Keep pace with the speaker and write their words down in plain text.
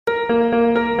Hello,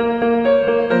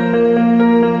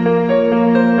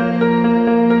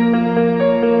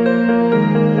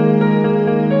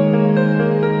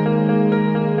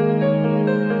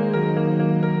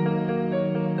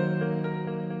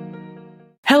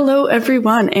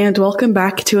 everyone, and welcome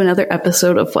back to another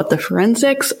episode of What the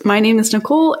Forensics. My name is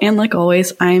Nicole, and like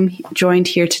always, I'm joined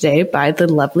here today by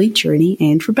the lovely Journey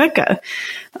and Rebecca.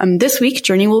 This week,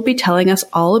 Journey will be telling us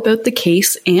all about the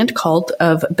case and cult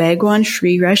of Bhagwan,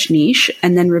 Shree, Rajneesh,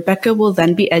 and then Rebecca will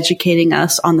then be educating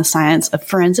us on the science of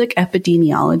forensic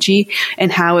epidemiology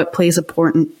and how it plays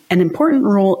an important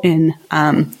role in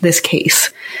this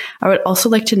case. I would also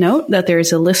like to note that there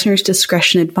is a listener's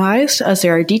discretion advised, as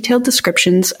there are detailed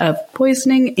descriptions of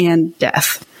poisoning and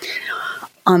death.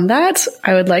 On that,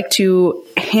 I would like to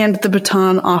hand the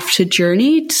baton off to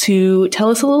Journey to tell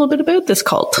us a little bit about this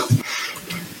cult.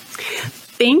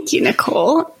 Thank you,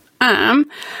 Nicole.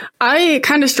 I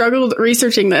kind of struggled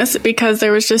researching this because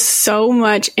there was just so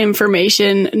much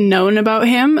information known about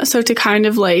him. So to kind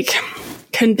of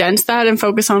condense that and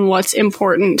focus on what's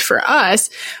important for us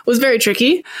was very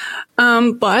tricky.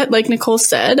 But like Nicole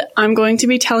said, I'm going to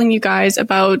be telling you guys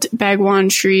about Bhagwan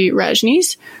Shree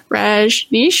Rajneesh.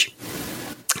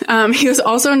 He was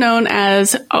also known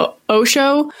as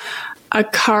Osho,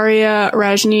 Acharya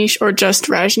Rajneesh, or just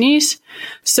Rajneesh.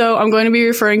 So I'm going to be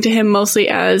referring to him mostly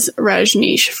as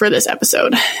Rajneesh for this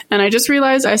episode. And I just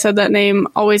realized I said that name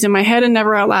always in my head and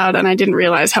never out loud, and I didn't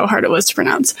realize how hard it was to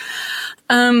pronounce.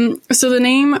 So the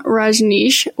name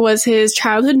Rajneesh was his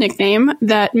childhood nickname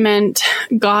that meant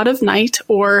God of Night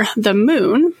or the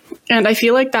moon. And I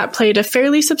feel like that played a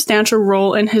fairly substantial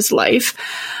role in his life.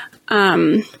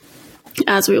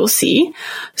 As we will see.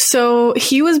 So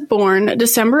he was born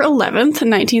December 11th,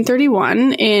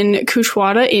 1931 in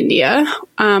Kushwaha, India.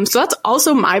 So that's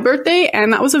also my birthday,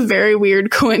 and that was a very weird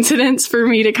coincidence for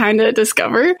me to kind of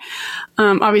discover.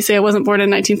 Obviously, I wasn't born in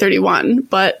 1931,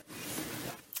 but...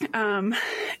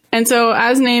 and so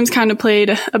as names kind of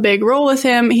played a big role with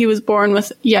him, he was born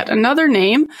with yet another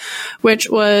name, which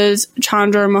was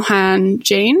Chandra Mohan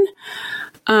Jain.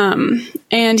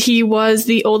 And he was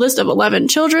the oldest of 11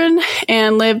 children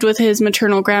and lived with his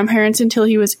maternal grandparents until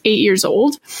he was 8 years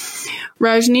old.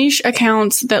 Rajneesh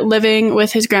accounts that living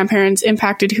with his grandparents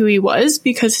impacted who he was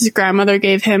because his grandmother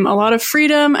gave him a lot of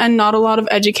freedom and not a lot of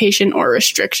education or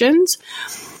restrictions.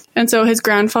 And so his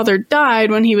grandfather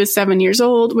died when he was 7 years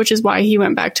old, which is why he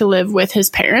went back to live with his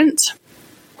parents.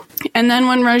 And then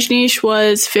when Rajneesh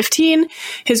was 15,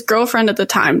 his girlfriend at the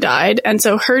time died. And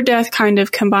so her death kind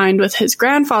of combined with his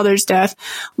grandfather's death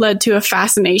led to a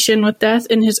fascination with death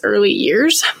in his early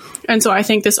years. And so I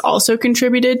think this also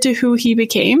contributed to who he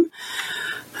became.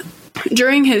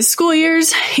 During his school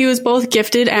years, he was both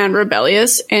gifted and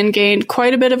rebellious and gained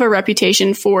quite a bit of a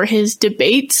reputation for his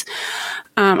debates.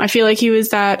 I feel like he was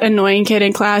that annoying kid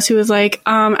in class who was like,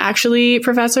 actually,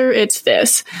 professor, it's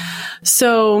this.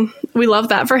 So we love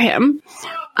that for him.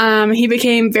 He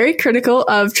became very critical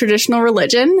of traditional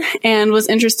religion and was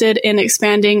interested in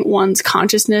expanding one's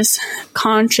consciousness.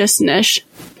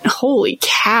 Holy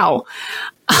cow.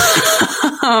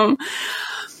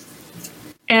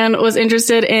 And was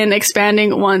interested in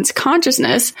expanding one's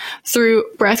consciousness through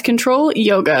breath control,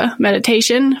 yoga,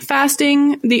 meditation,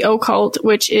 fasting, the occult,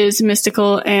 which is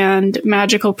mystical and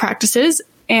magical practices,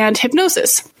 and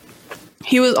hypnosis.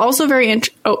 He was also very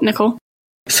Nicole.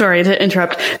 Sorry to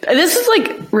interrupt. This is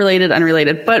related,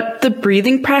 unrelated, but the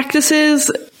breathing practices,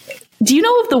 do you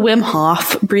know of the Wim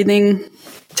Hof breathing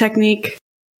technique?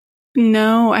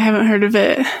 No, I haven't heard of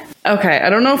it. Okay, I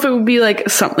don't know if it would be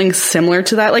something similar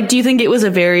to that. Do you think it was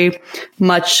a very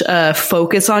much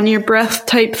focus on your breath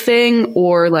type thing,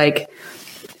 or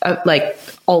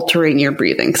altering your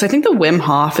breathing? Because I think the Wim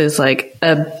Hof is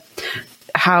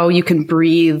how you can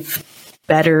breathe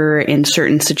better in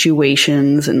certain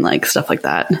situations and stuff like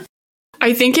that.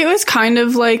 I think it was kind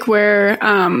of where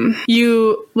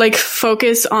you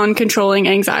focus on controlling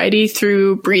anxiety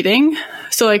through breathing.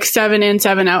 So 7 in,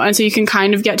 7 out. And so you can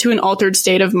kind of get to an altered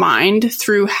state of mind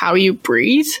through how you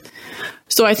breathe.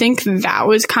 So I think that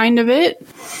was kind of it.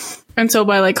 And so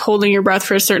by holding your breath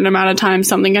for a certain amount of time,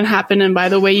 something can happen. And by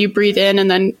the way you breathe in and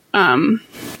then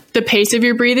the pace of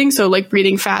your breathing, so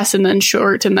breathing fast and then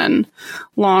short and then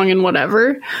long and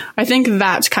whatever, I think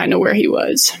that's kind of where he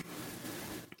was.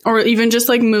 Or even just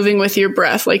moving with your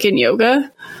breath, in yoga.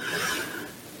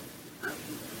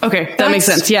 Okay, that makes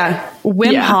sense. Yeah.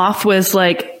 Wim Hof was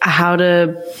how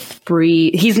to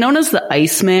breathe. He's known as the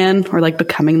Iceman, or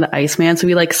becoming the Iceman. So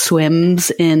he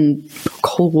swims in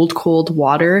cold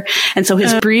water. And so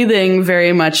his breathing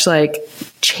very much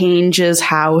changes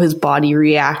how his body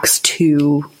reacts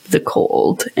to the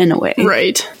cold in a way.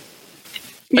 Right.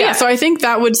 Yeah, so I think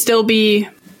that would still be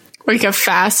like a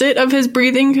facet of his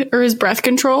breathing or his breath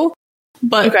control,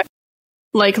 but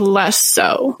like less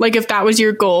so. Like if that was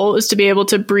your goal, is to be able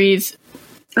to breathe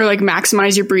or like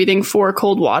maximize your breathing for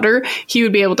cold water, he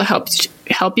would be able to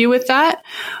help you with that,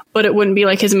 but it wouldn't be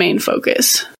like his main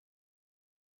focus.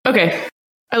 Okay.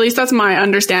 At least that's my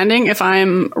understanding. If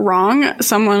I'm wrong,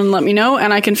 someone let me know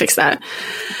and I can fix that.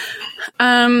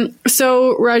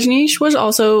 So Rajneesh was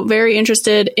also very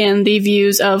interested in the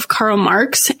views of Karl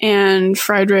Marx and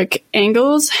Friedrich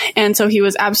Engels, and so he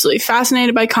was absolutely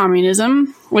fascinated by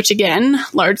communism, which again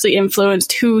largely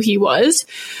influenced who he was.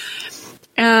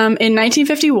 In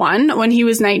 1951, when he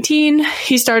was 19,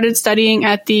 he started studying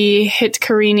at the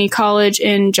Hitkarini College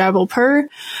in Jabalpur,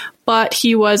 but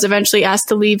he was eventually asked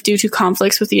to leave due to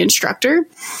conflicts with the instructor.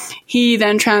 He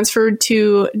then transferred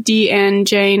to D.N.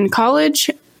 Jain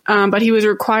College, but he was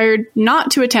required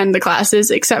not to attend the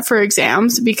classes except for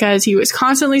exams because he was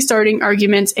constantly starting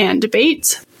arguments and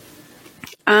debates.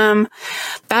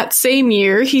 That same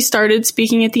year, he started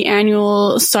speaking at the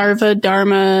annual Sarva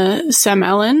Dharma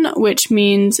Sammelan, which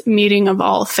means meeting of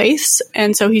all faiths,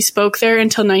 and so he spoke there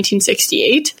until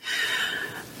 1968.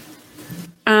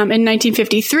 In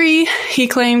 1953, he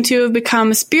claimed to have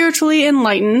become spiritually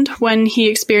enlightened when he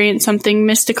experienced something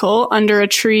mystical under a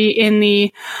tree in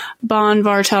the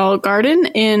Banvartal Garden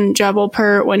in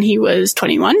Jabalpur when he was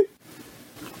 21.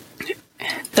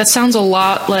 That sounds a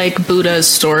lot like Buddha's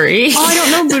story. Oh, I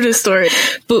don't know Buddha's story.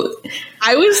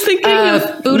 I was thinking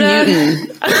of Buddha.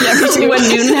 Newton. When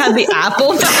Newton had the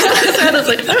apple. I was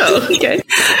like, oh, okay.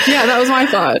 Yeah, that was my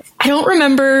thought. I don't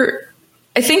remember.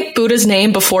 I think Buddha's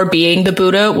name before being the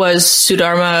Buddha was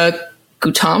Sudharma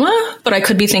Gautama, but I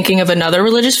could be thinking of another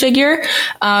religious figure.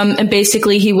 And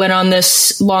basically he went on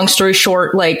this, long story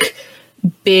short, like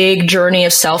big journey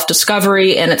of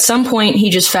self-discovery. And at some point he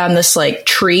just found this like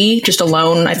tree just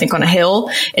alone, I think on a hill.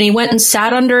 And he went and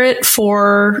sat under it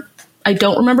for, I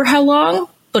don't remember how long,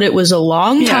 but it was a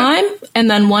long time. And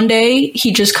then one day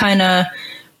he just kind of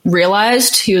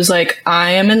realized, he was like,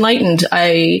 I am enlightened.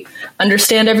 I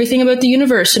understand everything about the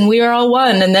universe and we are all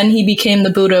one. And then he became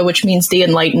the Buddha, which means the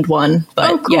enlightened one.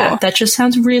 But yeah, that just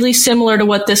sounds really similar to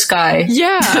what this guy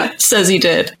says he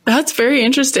did. That's very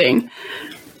interesting.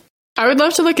 I would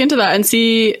love to look into that and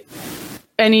see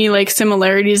any like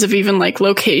similarities of even like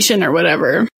location or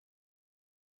whatever.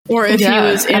 Or if he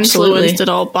was influenced at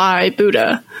all by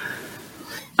Buddha.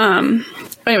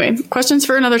 Anyway, questions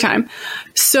for another time.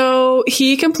 So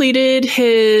he completed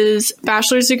his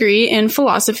bachelor's degree in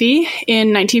philosophy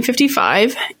in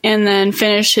 1955 and then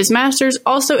finished his master's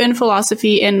also in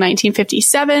philosophy in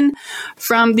 1957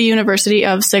 from the University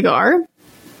of Sagar.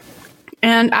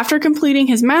 And after completing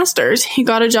his master's, he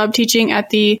got a job teaching at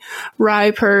the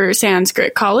Raipur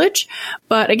Sanskrit College,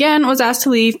 but again was asked to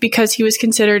leave because he was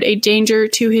considered a danger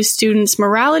to his students'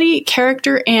 morality,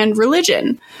 character, and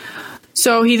religion.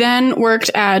 So he then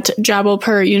worked at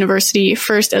Jabalpur University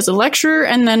first as a lecturer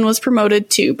and then was promoted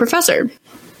to professor.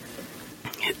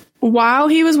 While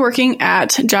he was working at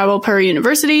Jabalpur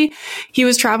University, he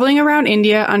was traveling around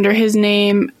India under his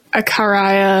name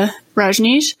Acharya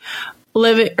Rajneesh,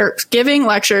 giving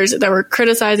lectures that were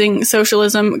criticizing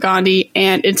socialism, Gandhi,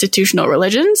 and institutional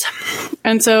religions.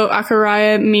 And so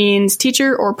Acharya means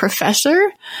teacher or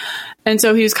professor. And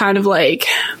so he was kind of like,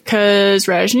 because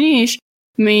Rajneesh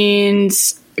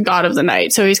means god of the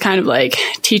night. So he's kind of like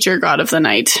teacher, god of the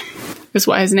night is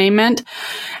what his name meant.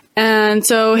 And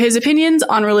so his opinions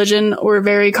on religion were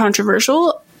very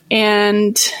controversial.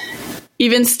 And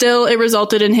even still, it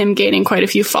resulted in him gaining quite a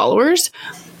few followers.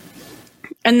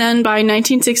 And then by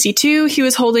 1962, he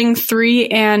was holding 3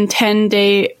 and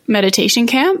 10-day meditation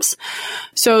camps.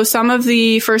 So some of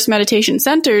the first meditation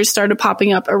centers started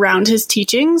popping up around his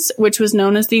teachings, which was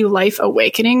known as the Life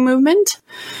Awakening movement.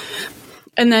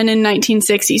 And then in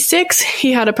 1966,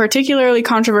 he had a particularly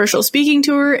controversial speaking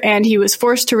tour, and he was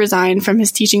forced to resign from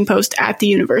his teaching post at the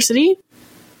university.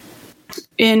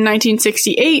 In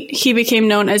 1968, he became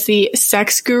known as the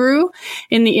sex guru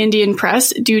in the Indian press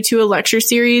due to a lecture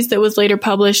series that was later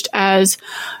published as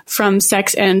From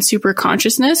Sex and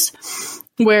Superconsciousness,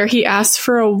 where he asked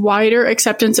for a wider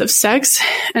acceptance of sex.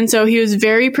 And so he was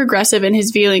very progressive in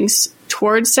his feelings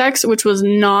towards sex, which was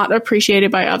not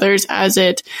appreciated by others, as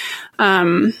it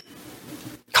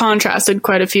contrasted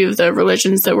quite a few of the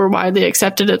religions that were widely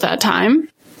accepted at that time.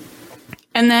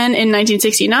 And then in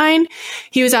 1969,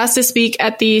 he was asked to speak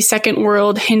at the Second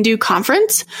World Hindu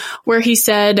Conference, where he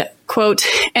said, quote,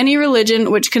 "Any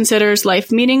religion which considers life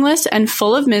meaningless and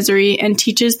full of misery and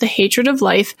teaches the hatred of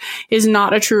life is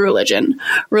not a true religion.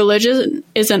 Religion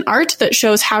is an art that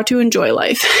shows how to enjoy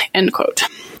life," end quote.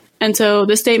 And so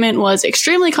the statement was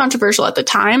extremely controversial at the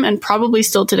time and probably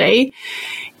still today.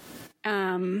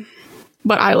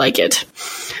 But I like it.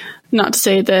 Not to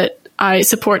say that I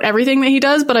support everything that he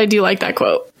does, but I do like that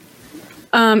quote.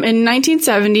 In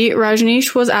 1970,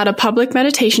 Rajneesh was at a public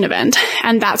meditation event,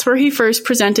 and that's where he first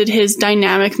presented his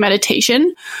dynamic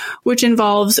meditation, which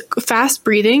involves fast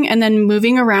breathing and then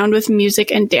moving around with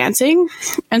music and dancing.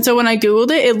 And so when I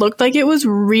Googled it, it looked like it was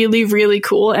really, really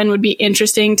cool and would be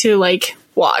interesting to like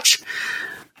watch.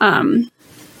 But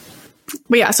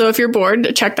yeah, so if you're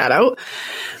bored, check that out.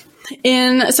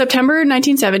 In September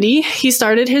 1970, he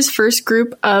started his first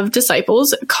group of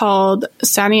disciples called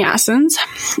sannyasins.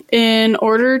 In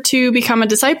order to become a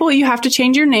disciple, you have to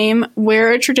change your name,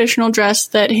 wear a traditional dress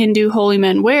that Hindu holy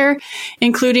men wear,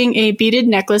 including a beaded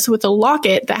necklace with a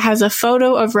locket that has a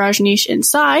photo of Rajneesh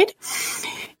inside.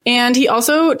 And he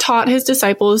also taught his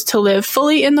disciples to live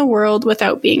fully in the world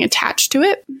without being attached to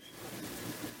it.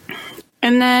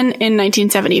 And then in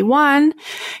 1971,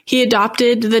 he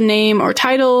adopted the name or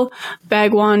title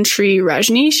Bhagwan Shree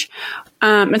Rajneesh.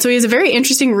 And so he has a very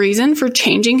interesting reason for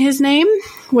changing his name,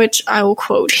 which I will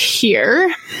quote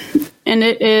here. And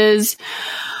it is,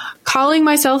 calling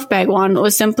myself Bhagwan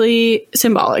was simply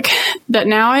symbolic, that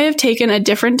now I have taken a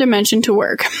different dimension to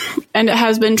work, and it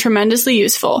has been tremendously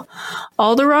useful.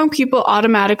 All the wrong people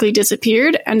automatically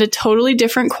disappeared, and a totally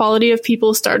different quality of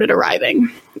people started arriving.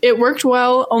 It worked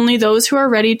well, only those who are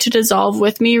ready to dissolve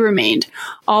with me remained.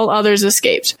 All others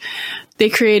escaped. They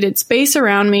created space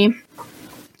around me.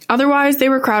 Otherwise, they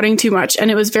were crowding too much, and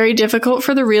it was very difficult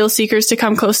for the real seekers to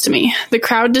come close to me. The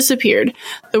crowd disappeared.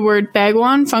 The word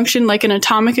Bhagwan functioned like an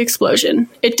atomic explosion.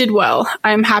 It did well.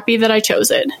 I am happy that I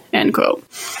chose it. End quote.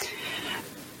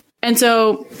 And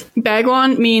so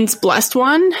Bhagwan means blessed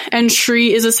one, and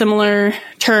Shree is a similar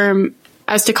term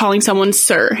as to calling someone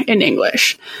sir in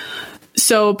English.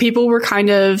 So people were kind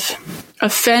of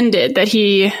offended that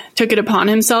he took it upon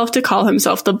himself to call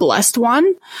himself the blessed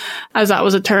one, as that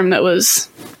was a term that was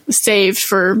saved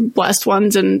for blessed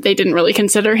ones, and they didn't really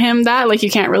consider him that. Like, you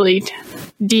can't really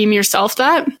deem yourself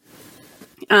that.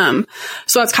 So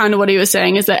that's kind of what he was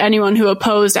saying, is that anyone who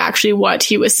opposed actually what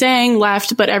he was saying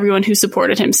left, but everyone who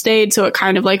supported him stayed. So it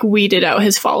kind of like weeded out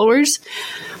his followers.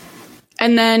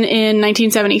 And then in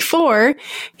 1974,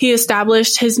 he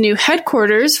established his new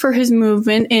headquarters for his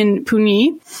movement in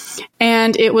Pune,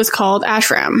 and it was called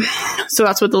Ashram. So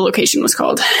that's what the location was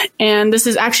called. And this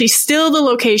is actually still the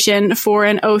location for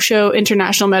an Osho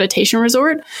International Meditation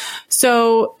Resort.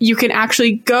 So you can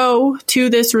actually go to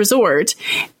this resort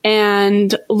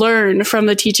and learn from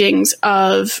the teachings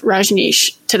of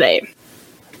Rajneesh today,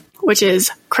 which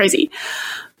is crazy.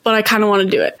 But I kind of want to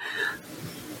do it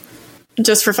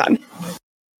just for fun.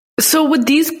 So would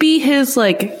these be his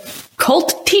like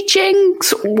cult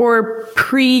teachings or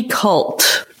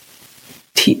pre-cult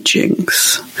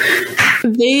teachings?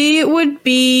 They would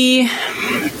be,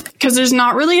 because there's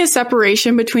not really a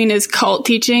separation between his cult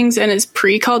teachings and his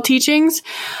pre-cult teachings.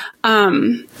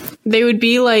 They would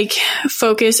be like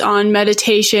focus on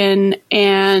meditation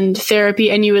and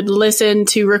therapy, and you would listen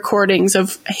to recordings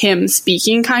of him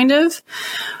speaking, kind of,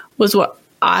 was what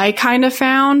I kind of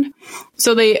found.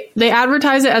 So they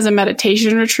advertise it as a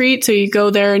meditation retreat. So you go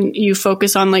there and you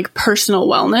focus on like personal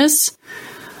wellness.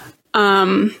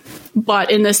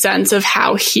 But in the sense of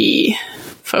how he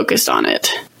focused on it.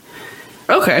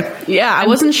 Okay. Yeah. I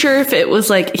wasn't sure if it was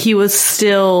like he was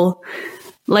still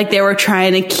like they were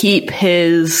trying to keep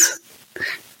his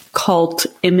cult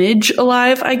image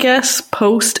alive, I guess,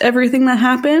 post everything that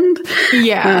happened.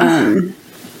 Yeah.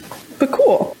 But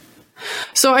cool.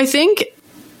 So I think,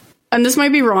 and this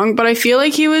might be wrong, but I feel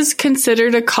like he was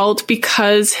considered a cult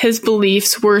because his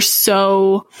beliefs were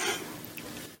so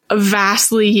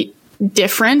vastly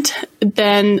different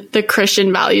than the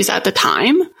Christian values at the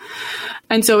time.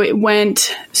 And so it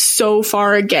went so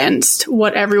far against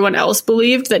what everyone else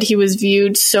believed that he was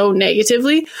viewed so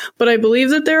negatively. But I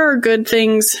believe that there are good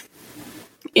things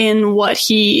in what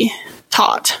he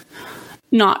taught,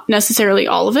 not necessarily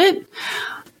all of it.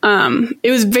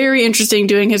 It was very interesting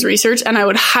doing his research, and I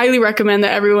would highly recommend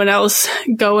that everyone else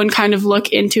go and kind of look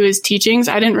into his teachings.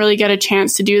 I didn't really get a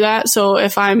chance to do that, so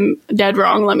if I'm dead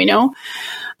wrong, let me know.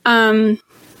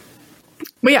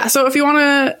 But yeah, so if you want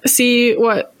to see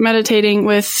what meditating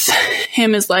with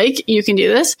him is like, you can do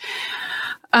this.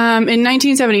 In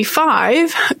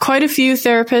 1975, quite a few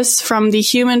therapists from the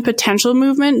Human Potential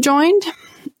movement joined.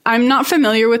 I'm not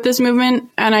familiar with this movement,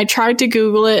 and I tried to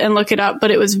Google it and look it up, but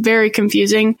it was very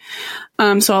confusing.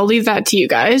 So I'll leave that to you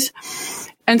guys.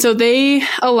 And so they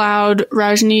allowed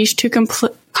Rajneesh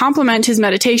complement his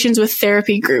meditations with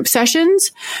therapy group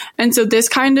sessions. And so this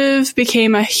kind of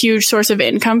became a huge source of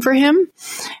income for him.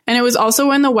 And it was also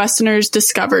when the Westerners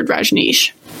discovered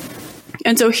Rajneesh.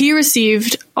 And so he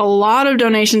received a lot of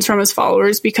donations from his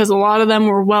followers because a lot of them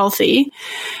were wealthy.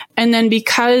 And then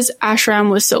because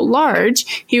ashram was so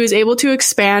large, he was able to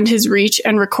expand his reach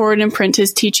and record and print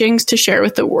his teachings to share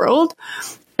with the world.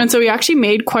 And so he actually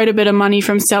made quite a bit of money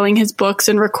from selling his books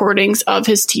and recordings of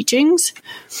his teachings.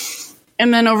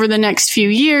 And then over the next few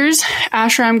years,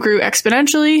 ashram grew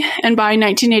exponentially. And by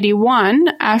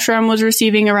 1981, ashram was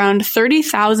receiving around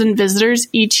 30,000 visitors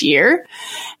each year.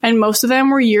 And most of them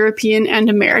were European and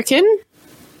American.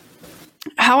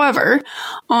 However,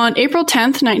 on April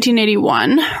 10th,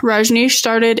 1981, Rajneesh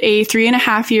started a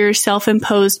 3.5-year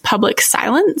self-imposed public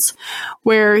silence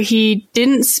where he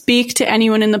didn't speak to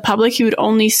anyone in the public. He would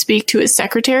only speak to his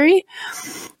secretary.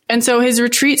 And so his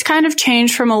retreats kind of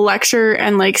changed from a lecture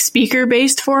and like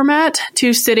speaker-based format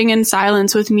to sitting in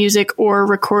silence with music or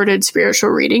recorded spiritual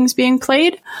readings being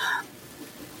played.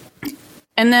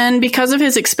 And then because of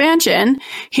his expansion,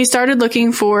 he started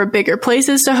looking for bigger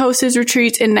places to host his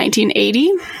retreats in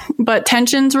 1980, but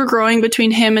tensions were growing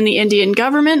between him and the Indian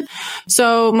government,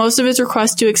 so most of his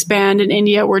requests to expand in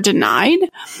India were denied.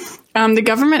 The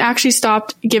government actually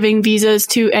stopped giving visas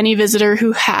to any visitor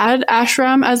who had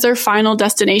ashram as their final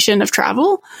destination of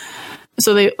travel,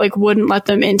 so they wouldn't let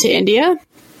them into India.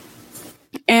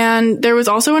 And there was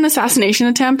also an assassination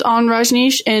attempt on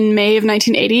Rajneesh in May of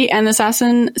 1980, and the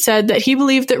assassin said that he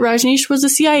believed that Rajneesh was a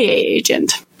CIA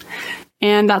agent,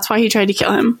 and that's why he tried to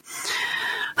kill him.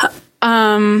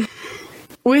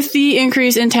 With the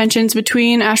increase in tensions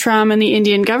between ashram and the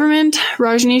Indian government,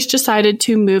 Rajneesh decided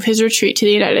to move his retreat to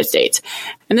the United States.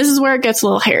 And this is where it gets a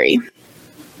little hairy.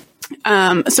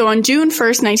 So on June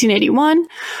 1st, 1981,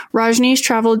 Rajneesh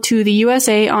traveled to the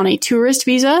USA on a tourist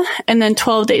visa. And then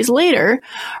 12 days later,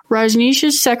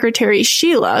 Rajneesh's secretary,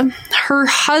 Sheila, her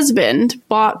husband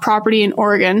bought property in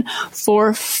Oregon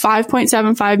for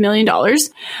 $5.75 million.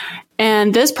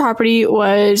 And this property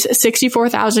was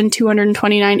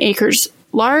 64,229 acres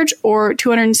large, or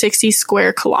 260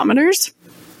 square kilometers.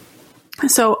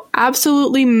 So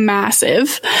absolutely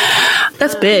massive.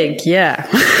 That's big, yeah.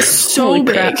 So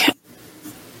big.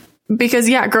 Because,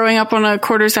 yeah, growing up on a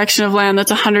quarter section of land that's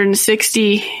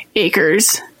 160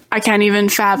 acres, I can't even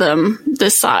fathom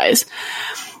this size.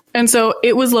 And so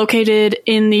it was located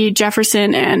in the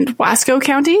Jefferson and Wasco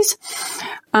counties.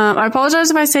 I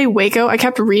apologize if I say Waco. I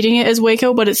kept reading it as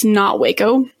Waco, but it's not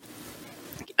Waco.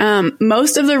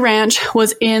 Most of the ranch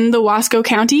was in the Wasco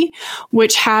County,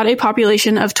 which had a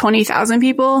population of 20,000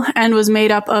 people and was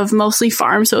made up of mostly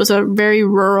farms. So it was a very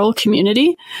rural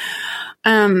community.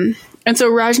 And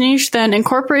so Rajneesh then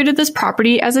incorporated this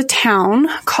property as a town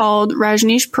called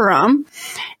Rajneeshpuram,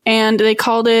 and they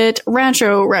called it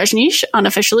Rancho Rajneesh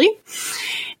unofficially.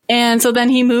 And so then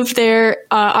he moved there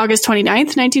August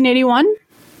 29th, 1981.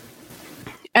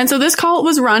 And so this cult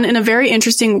was run in a very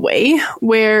interesting way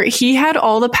where he had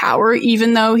all the power,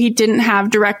 even though he didn't have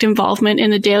direct involvement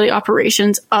in the daily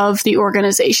operations of the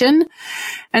organization.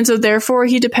 And so therefore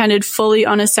he depended fully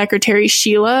on his secretary,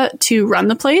 Sheila, to run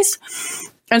the place.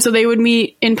 And so they would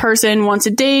meet in person once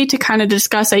a day to kind of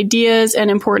discuss ideas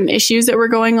and important issues that were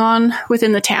going on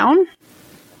within the town.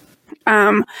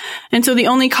 And so the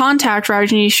only contact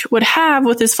Rajneesh would have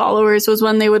with his followers was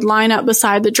when they would line up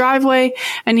beside the driveway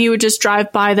and he would just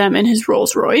drive by them in his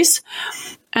Rolls Royce.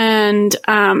 And,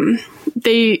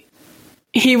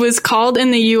 he was called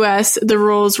in the US the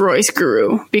Rolls Royce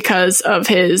Guru because of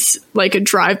his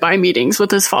drive-by meetings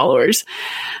with his followers.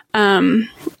 And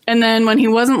then when he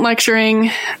wasn't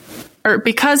lecturing, or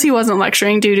because he wasn't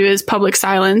lecturing due to his public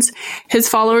silence, his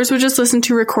followers would just listen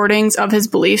to recordings of his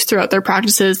beliefs throughout their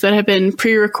practices that had been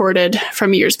pre-recorded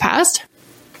from years past.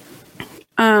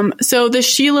 So the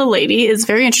Sheila lady is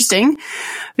very interesting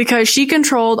because she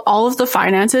controlled all of the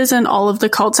finances and all of the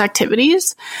cult's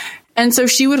activities. And so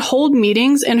she would hold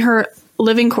meetings in her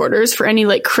living quarters for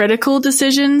any critical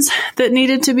decisions that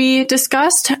needed to be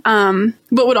discussed, but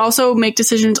would also make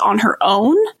decisions on her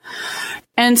own.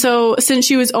 And so since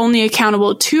she was only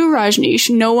accountable to Rajneesh,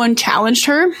 no one challenged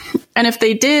her. And if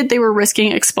they did, they were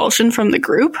risking expulsion from the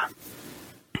group.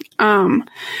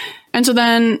 And so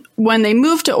then when they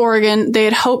moved to Oregon, they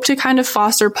had hoped to kind of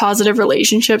foster positive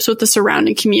relationships with the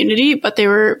surrounding community, but they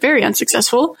were very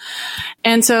unsuccessful.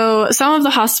 And so some of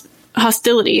the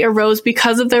hostility arose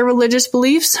because of their religious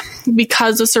beliefs,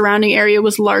 because the surrounding area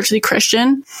was largely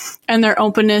Christian and their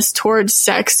openness towards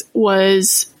sex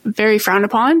was very frowned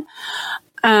upon.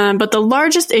 But the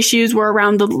largest issues were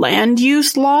around the land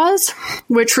use laws,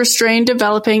 which restrained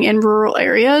developing in rural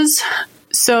areas.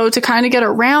 So to kind of get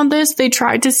around this, they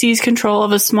tried to seize control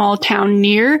of a small town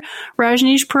near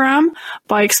Rajneeshpuram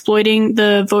by exploiting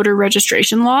the voter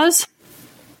registration laws.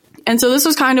 And so this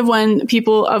was kind of when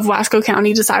people of Wasco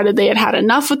County decided they had had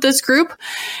enough with this group,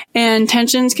 and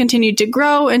tensions continued to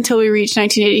grow until we reached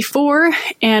 1984,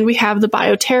 and we have the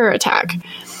bioterror attack.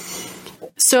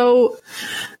 So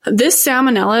this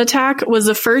salmonella attack was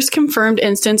the first confirmed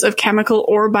instance of chemical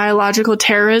or biological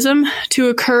terrorism to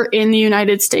occur in the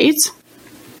United States.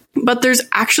 But there's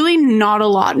actually not a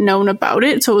lot known about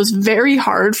it, so it was very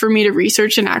hard for me to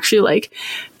research and actually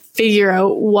figure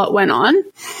out what went on.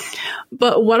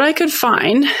 But what I could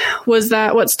find was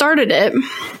that what started it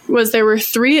was there were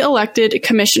 3 elected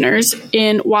commissioners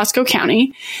in Wasco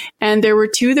County, and there were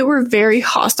 2 that were very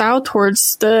hostile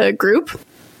towards the group,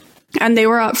 and they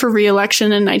were up for re-election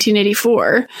in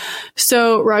 1984.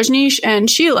 So Rajneesh and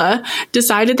Sheila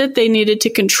decided that they needed to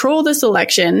control this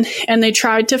election, and they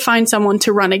tried to find someone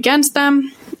to run against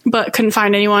them, but couldn't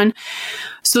find anyone.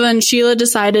 So then Sheila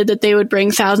decided that they would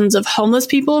bring thousands of homeless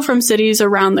people from cities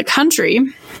around the country,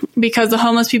 because the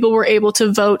homeless people were able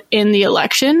to vote in the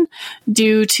election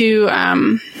due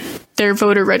to their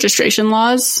voter registration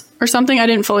laws or something. I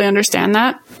didn't fully understand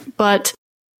that, but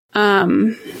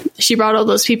she brought all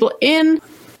those people in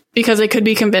because they could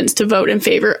be convinced to vote in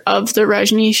favor of the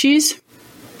Rajneeshis,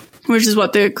 which is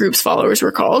what the group's followers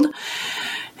were called.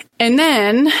 And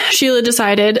then Sheila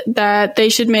decided that they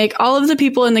should make all of the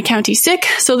people in the county sick,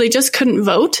 so they just couldn't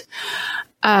vote.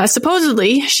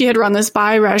 Supposedly, she had run this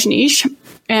by Rajneesh,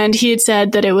 and he had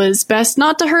said that it was best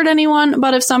not to hurt anyone,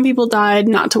 but if some people died,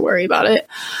 not to worry about it.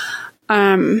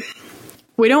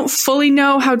 We don't fully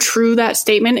know how true that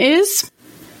statement is,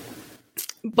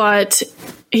 but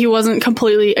he wasn't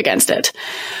completely against it.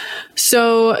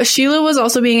 So Sheila was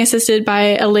also being assisted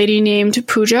by a lady named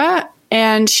Pooja,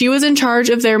 and she was in charge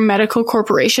of their medical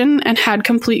corporation and had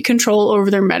complete control over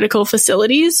their medical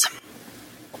facilities.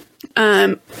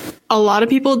 A lot of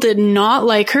people did not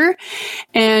like her,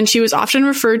 and she was often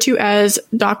referred to as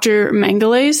Dr.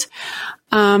 Mengele's,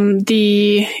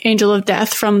 the angel of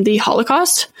death from the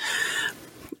Holocaust.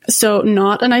 So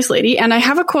not a nice lady. And I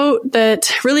have a quote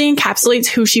that really encapsulates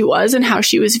who she was and how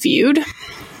she was viewed.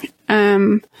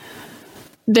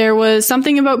 There was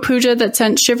something about Pooja that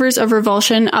sent shivers of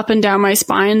revulsion up and down my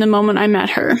spine the moment I met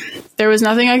her. There was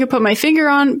nothing I could put my finger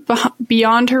on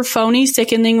beyond her phony,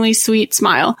 sickeningly sweet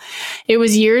smile. It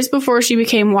was years before she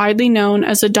became widely known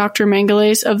as the Dr.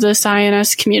 Mengele's of the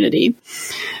Zionist community,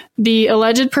 the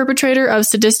alleged perpetrator of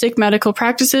sadistic medical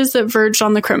practices that verged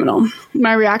on the criminal.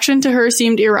 My reaction to her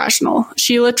seemed irrational.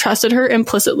 Sheila trusted her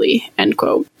implicitly, end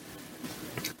quote.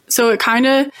 So it kind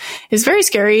of is very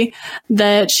scary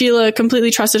that Sheila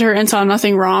completely trusted her and saw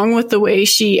nothing wrong with the way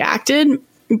she acted,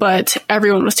 but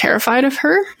everyone was terrified of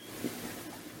her.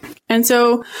 And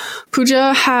so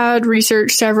Pooja had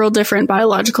researched several different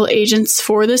biological agents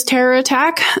for this terror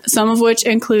attack, some of which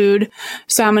include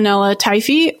Salmonella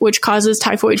typhi, which causes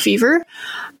typhoid fever.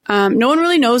 No one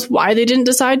really knows why they didn't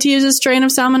decide to use a strain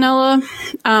of Salmonella,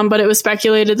 but it was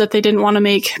speculated that they didn't want to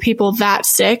make people that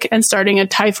sick, and starting a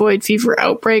typhoid fever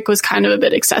outbreak was kind of a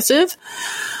bit excessive.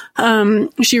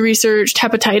 She researched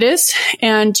hepatitis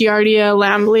and Giardia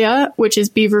lamblia, which is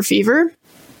beaver fever.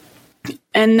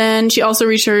 And then she also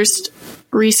researched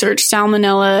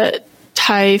Salmonella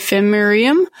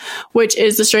typhimurium, which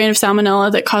is the strain of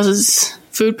Salmonella that causes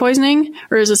food poisoning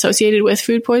or is associated with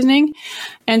food poisoning.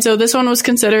 And so this one was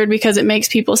considered because it makes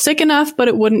people sick enough, but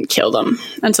it wouldn't kill them.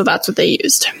 And so that's what they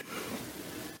used.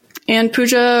 And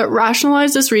Pooja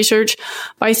rationalized this research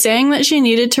by saying that she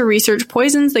needed to research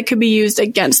poisons that could be used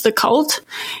against the cult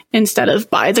instead of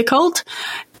by the cult.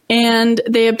 And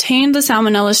they obtained the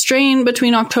Salmonella strain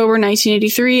between October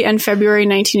 1983 and February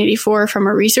 1984 from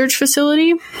a research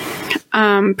facility.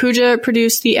 Pooja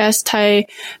produced the S.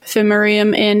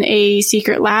 typhimurium in a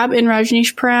secret lab in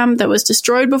Rajneeshpuram that was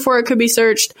destroyed before it could be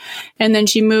searched. And then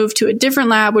she moved to a different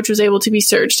lab, which was able to be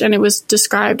searched. And it was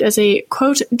described as a,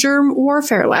 quote, germ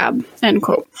warfare lab, end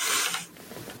quote.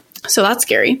 So that's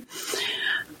scary.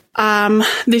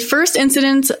 The first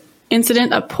incident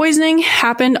of poisoning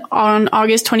happened on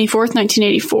August 24th,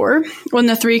 1984, when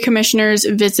the 3 commissioners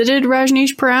visited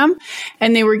Rajneeshpuram,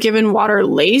 and they were given water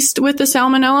laced with the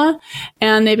salmonella,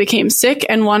 and they became sick,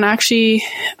 and one actually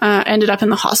ended up in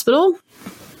the hospital.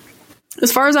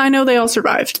 As far as I know, they all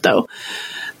survived, though.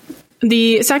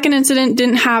 The second incident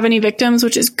didn't have any victims,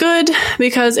 which is good,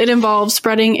 because it involved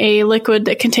spreading a liquid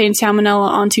that contained salmonella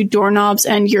onto doorknobs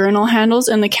and urinal handles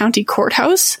in the county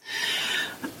courthouse.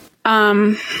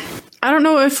 I don't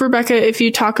know if, Rebecca, if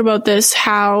you talk about this,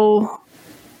 how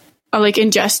like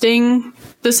ingesting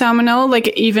the salmonella, like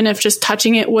even if just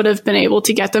touching it would have been able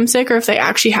to get them sick, or if they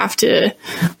actually have to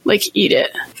like eat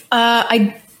it.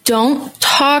 I don't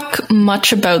talk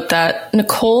much about that.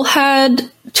 Nicole had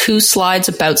 2 slides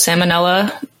about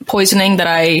salmonella poisoning that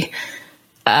I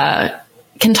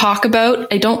can talk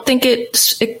about. I don't think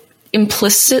it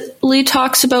implicitly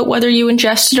talks about whether you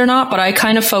ingest it or not, but I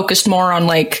kind of focused more on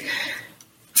like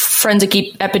forensic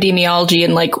epidemiology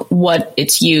and like what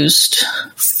it's used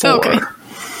for. Okay.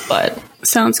 But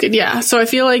sounds good. Yeah. So I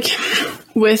feel like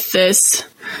with this,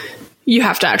 you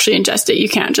have to actually ingest it. You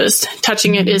can't just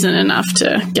touching it isn't enough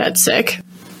to get sick.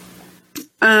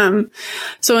 So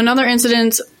another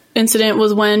incident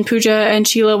was when Pooja and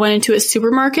Sheila went into a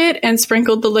supermarket and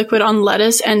sprinkled the liquid on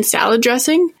lettuce and salad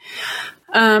dressing.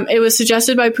 It was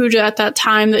suggested by Pooja at that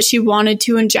time that she wanted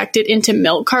to inject it into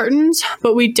milk cartons,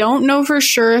 but we don't know for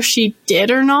sure if she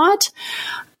did or not.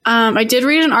 I did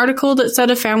read an article that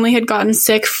said a family had gotten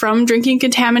sick from drinking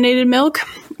contaminated milk,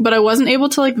 but I wasn't able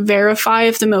to like verify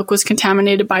if the milk was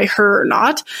contaminated by her or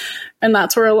not. And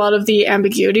that's where a lot of the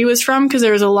ambiguity was from, because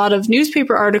there was a lot of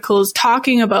newspaper articles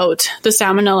talking about the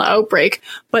salmonella outbreak,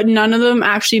 but none of them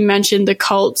actually mentioned the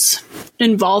cult's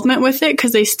involvement with it,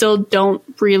 because they still don't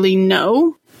really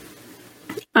know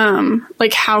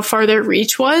like how far their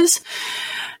reach was.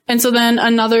 And so then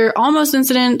another almost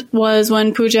incident was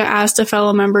when Pooja asked a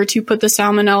fellow member to put the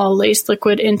salmonella-laced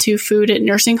liquid into food at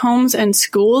nursing homes and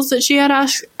schools that she had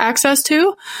access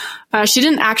to. She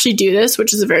didn't actually do this,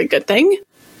 which is a very good thing.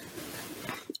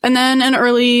 And then in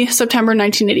early September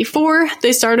 1984,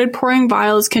 they started pouring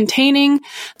vials containing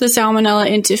the salmonella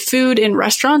into food in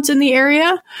restaurants in the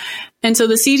area. And so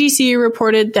the CDC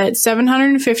reported that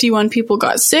 751 people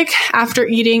got sick after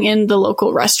eating in the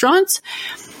local restaurants.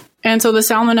 And so the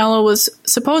salmonella was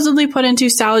supposedly put into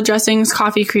salad dressings,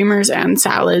 coffee creamers, and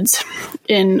salads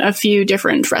in a few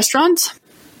different restaurants.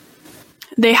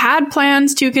 They had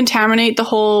plans to contaminate the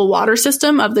whole water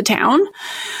system of the town.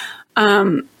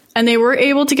 And they were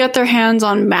able to get their hands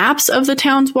on maps of the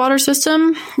town's water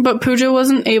system, but Pooja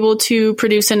wasn't able to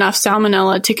produce enough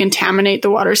salmonella to contaminate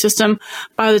the water system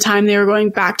by the time they were going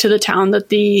back to the town that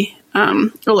the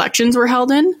elections were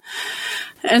held in.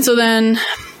 And so then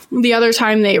the other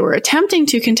time they were attempting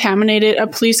to contaminate it, a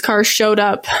police car showed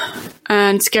up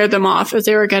and scared them off as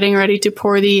they were getting ready to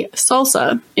pour the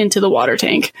salsa into the water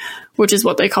tank, which is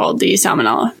what they called the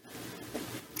salmonella.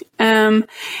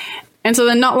 And so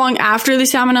then not long after the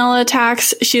salmonella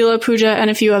attacks, Sheila, Pooja, and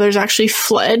a few others actually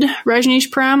fled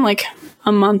Rajneeshpuram, like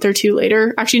a month or two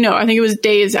later. Actually, no, I think it was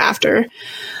days after.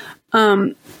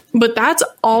 But that's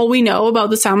all we know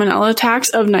about the salmonella attacks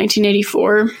of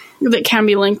 1984 that can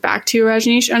be linked back to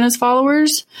Rajneesh and his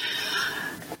followers.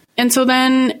 And so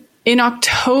then in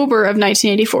October of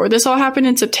 1984, this all happened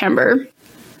in September,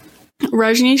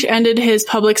 Rajneesh ended his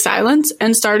public silence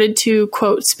and started to,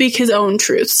 quote, speak his own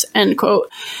truths, end quote.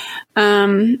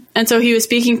 And so he was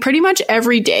speaking pretty much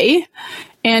every day.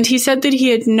 And he said that he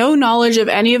had no knowledge of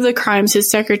any of the crimes his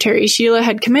secretary Sheila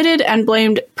had committed and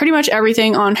blamed pretty much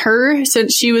everything on her,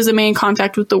 since she was the main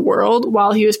contact with the world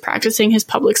while he was practicing his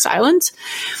public silence.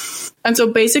 And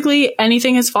so basically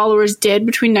anything his followers did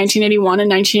between 1981 and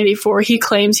 1984, he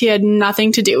claims he had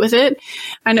nothing to do with it.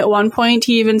 And at one point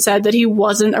he even said that he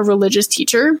wasn't a religious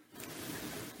teacher.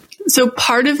 So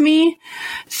part of me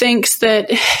thinks that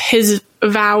his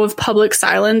vow of public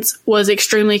silence was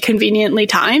extremely conveniently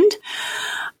timed,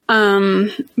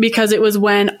 because it was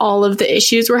when all of the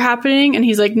issues were happening. And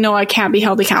he's like, no, I can't be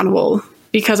held accountable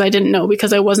because I didn't know,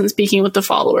 because I wasn't speaking with the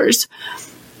followers.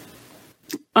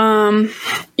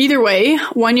 Either way,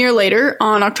 1 year later,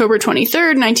 on October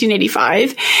 23rd,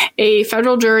 1985, a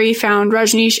federal jury found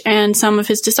Rajneesh and some of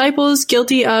his disciples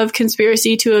guilty of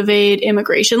conspiracy to evade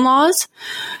immigration laws.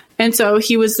 And so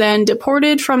he was then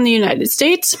deported from the United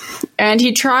States, and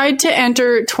he tried to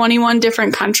enter 21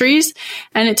 different countries,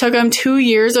 and it took him 2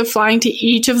 years of flying to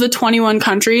each of the 21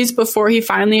 countries before he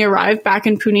finally arrived back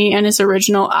in Pune and his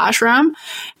original ashram.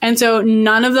 And so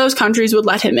none of those countries would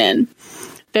let him in.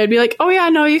 They'd be like, oh yeah,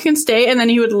 no, you can stay. And then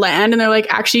he would land and they're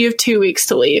like, actually, you have 2 weeks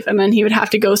to leave. And then he would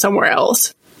have to go somewhere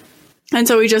else. And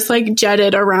so he just like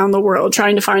jetted around the world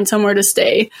trying to find somewhere to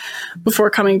stay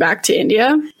before coming back to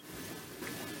India.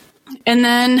 And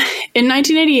then in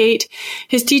 1988,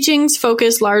 his teachings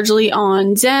focused largely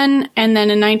on Zen. And then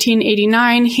in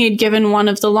 1989, he had given one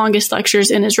of the longest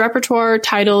lectures in his repertoire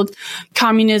titled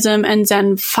Communism and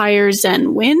Zen Fire,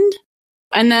 Zen Wind.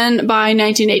 And then by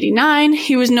 1989,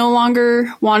 he was no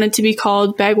longer wanted to be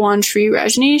called Bhagwan Shree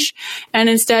Rajneesh, and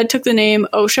instead took the name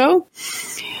Osho.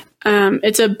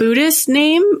 It's a Buddhist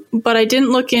name, but I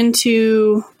didn't look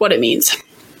into what it means.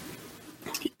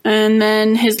 And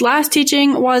then his last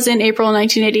teaching was in April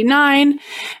 1989.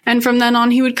 And from then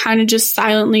on, he would kind of just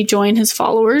silently join his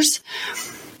followers.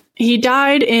 He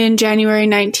died in January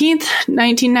 19th,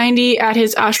 1990 at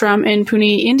his ashram in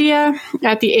Pune, India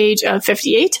at the age of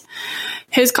 58.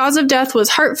 His cause of death was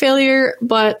heart failure,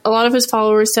 but a lot of his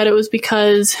followers said it was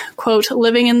because, quote,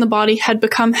 living in the body had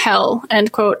become hell,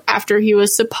 end quote, after he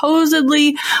was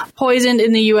supposedly poisoned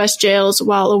in the U.S. jails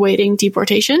while awaiting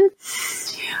deportation.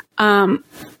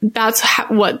 That's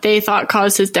what they thought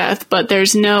caused his death, but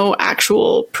there's no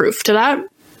actual proof to that.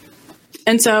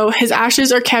 And so his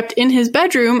ashes are kept in his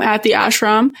bedroom at the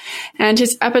ashram, and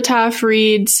his epitaph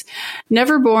reads,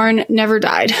 "Never born, never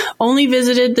died. Only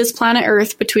visited this planet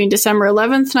Earth between December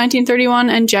 11th,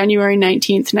 1931 and January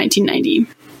 19th, 1990.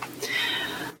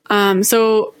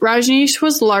 So Rajneesh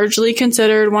was largely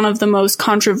considered one of the most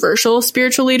controversial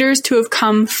spiritual leaders to have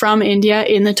come from India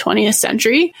in the 20th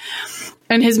century.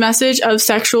 And his message of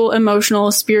sexual,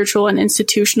 emotional, spiritual, and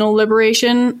institutional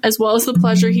liberation, as well as the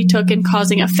pleasure he took in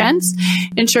causing offense,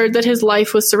 ensured that his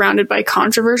life was surrounded by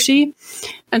controversy.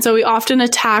 And so he often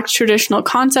attacked traditional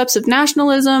concepts of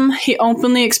nationalism. He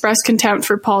openly expressed contempt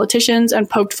for politicians and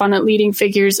poked fun at leading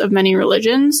figures of many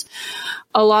religions.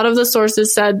 A lot of the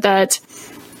sources said that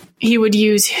he would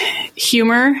use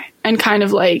humor and kind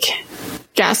of like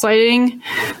gaslighting,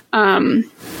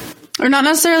 or not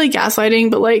necessarily gaslighting,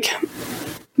 but like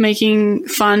making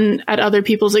fun at other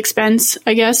people's expense,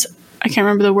 I guess. I can't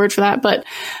remember the word for that, but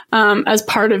as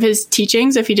part of his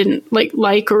teachings, if he didn't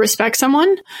like or respect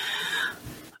someone,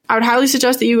 I would highly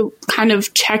suggest that you kind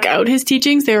of check out his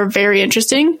teachings. They are very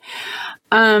interesting.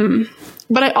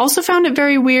 But I also found it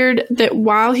very weird that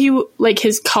while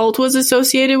his cult was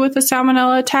associated with the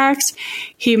salmonella attacks,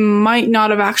 he might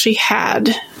not have actually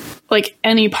had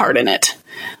any part in it.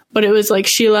 But it was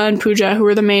Sheila and Pooja who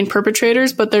were the main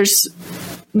perpetrators, but there's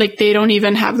they don't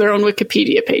even have their own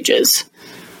Wikipedia pages,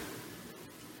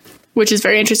 which is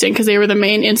very interesting because they were the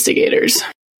main instigators.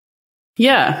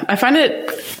 Yeah, I find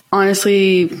it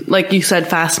honestly, like you said,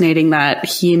 fascinating that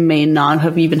he may not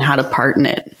have even had a part in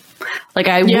it.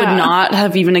 I would not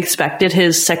have even expected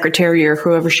his secretary or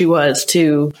whoever she was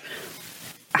to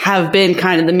have been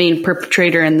kind of the main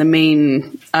perpetrator and the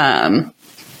main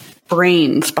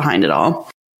brains behind it all.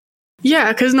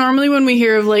 Yeah, because normally when we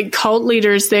hear of cult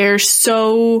leaders, they're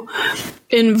so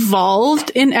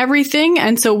involved in everything.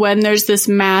 And so when there's this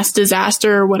mass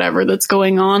disaster or whatever that's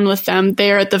going on with them,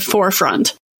 they're at the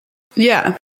forefront.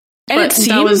 Yeah. And but it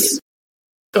seems...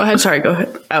 Go ahead. Sorry, go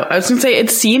ahead. I was going to say,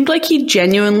 it seemed like he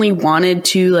genuinely wanted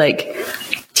to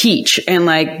teach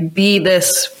and be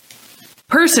this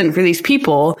person for these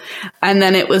people. And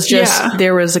then it was just,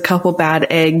 there was a couple bad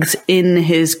eggs in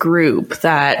his group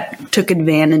that took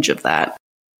advantage of that.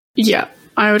 Yeah,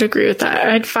 I would agree with that.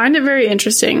 I'd find it very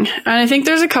interesting. And I think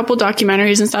there's a couple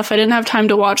documentaries and stuff. I didn't have time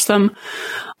to watch them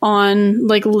on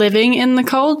living in the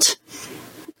cult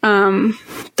that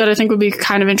I think would be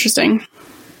kind of interesting.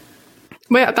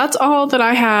 But yeah, that's all that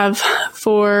I have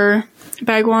for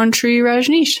Bhagwan, Shree,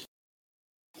 Rajneesh.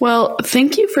 Well,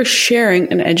 thank you for sharing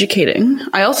and educating.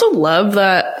 I also love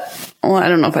that, well, I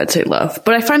don't know if I'd say love,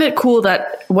 but I find it cool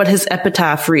that what his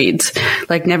epitaph reads,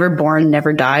 never born,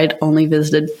 never died, only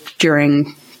visited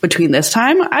between this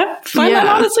time. I find that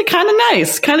honestly kind of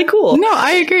nice, kind of cool. No,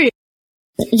 I agree.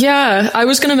 Yeah, I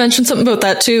was going to mention something about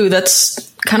that too. That's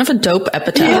kind of a dope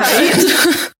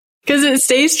epitaph. Because it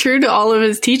stays true to all of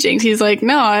his teachings. He's like,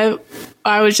 no,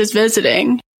 I was just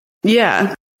visiting.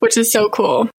 Yeah. Which is so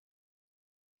cool.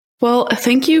 Well,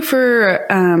 thank you for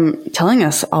telling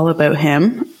us all about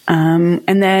him.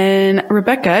 And then,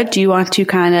 Rebecca, do you want to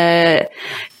kind of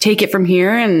take it from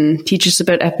here and teach us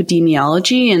about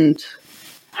epidemiology and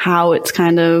how it's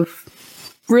kind of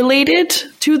related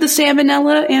to the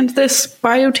salmonella and this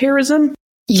bioterrorism?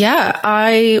 Yeah,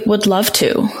 I would love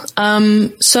to.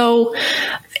 So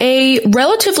a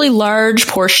relatively large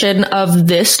portion of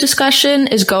this discussion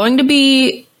is going to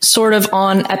be sort of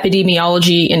on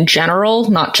epidemiology in general,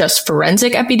 not just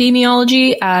forensic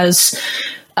epidemiology, as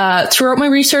throughout my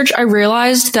research, I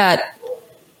realized that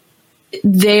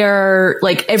they're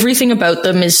everything about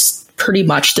them is pretty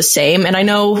much the same. And I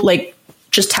know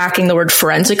just tacking the word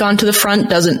forensic onto the front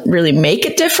doesn't really make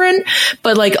it different,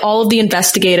 but all of the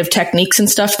investigative techniques and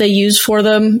stuff they use for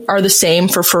them are the same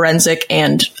for forensic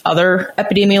and other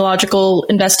epidemiological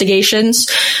investigations.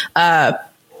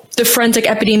 The forensic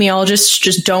epidemiologists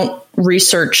just don't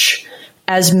research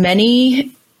as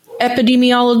many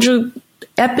epidemiological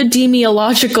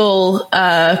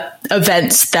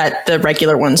events that the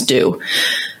regular ones do.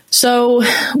 So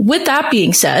with that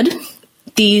being said,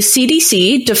 the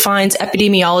CDC defines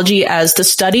epidemiology as the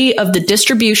study of the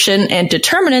distribution and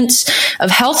determinants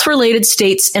of health-related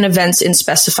states and events in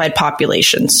specified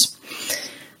populations.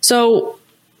 So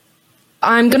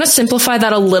I'm going to simplify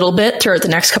that a little bit throughout the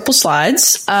next couple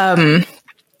slides.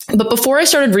 But before I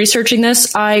started researching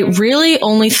this, I really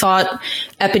only thought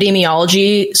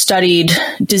epidemiology studied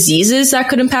diseases that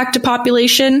could impact a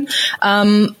population.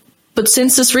 But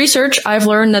since this research, I've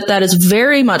learned that that is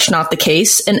very much not the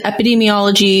case. And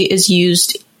epidemiology is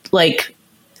used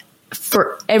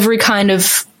for every kind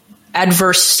of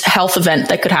adverse health event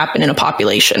that could happen in a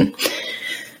population.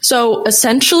 So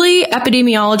essentially,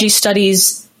 epidemiology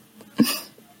studies,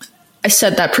 I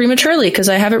said that prematurely because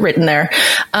I have it written there.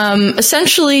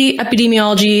 Essentially,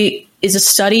 epidemiology is a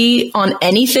study on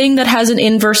anything that has an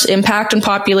inverse impact on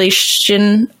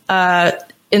population.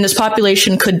 In this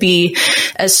population could be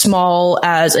as small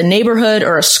as a neighborhood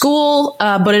or a school,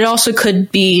 but it also could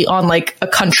be on like a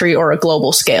country or a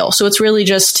global scale. So it's really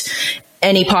just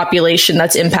any population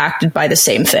that's impacted by the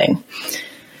same thing.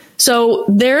 So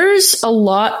there's a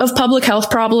lot of public health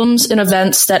problems and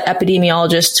events that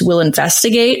epidemiologists will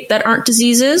investigate that aren't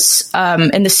diseases.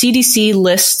 And the CDC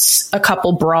lists a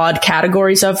couple broad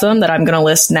categories of them that I'm going to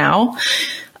list now.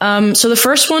 So the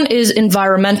first one is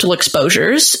environmental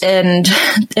exposures. And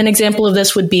an example of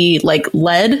this would be like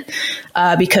lead,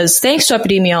 because thanks to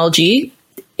epidemiology,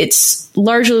 it's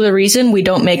largely the reason we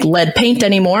don't make lead paint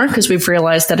anymore, because we've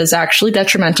realized that is actually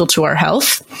detrimental to our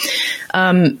health.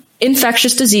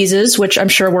 Infectious diseases, which I'm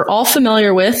sure we're all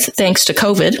familiar with thanks to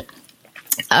COVID.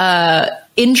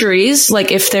 Injuries,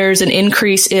 like if there's an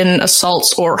increase in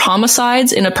assaults or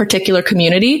homicides in a particular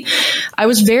community. I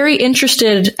was very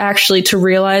interested actually to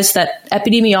realize that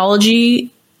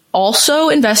epidemiology also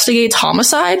investigates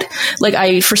homicide. Like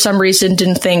I, for some reason,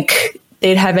 didn't think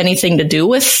they'd have anything to do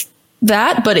with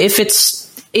that. But if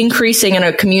it's increasing in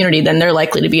a community, then they're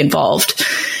likely to be involved.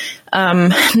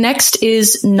 Next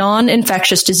is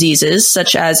non-infectious diseases,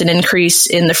 such as an increase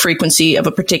in the frequency of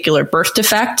a particular birth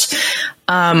defect,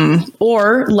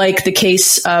 or like the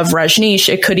case of Rajneesh,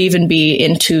 it could even be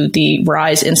into the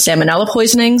rise in salmonella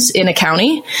poisonings in a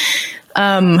county.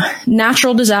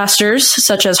 Natural disasters,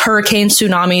 such as hurricanes,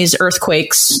 tsunamis,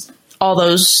 earthquakes, all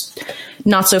those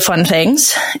not so fun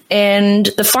things. And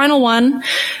the final one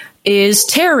is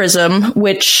terrorism,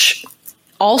 which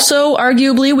also,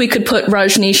 arguably, we could put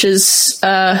Rajneesh's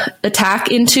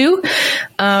attack into,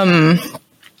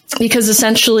 because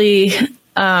essentially,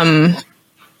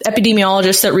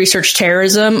 epidemiologists that research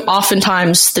terrorism,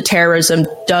 oftentimes the terrorism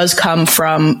does come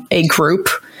from a group,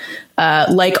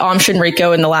 like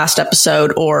Shinriko in the last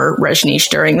episode or Rajneesh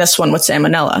during this one with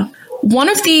salmonella. One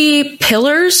of the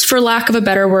pillars, for lack of a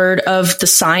better word, of the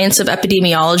science of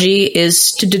epidemiology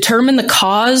is to determine the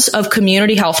cause of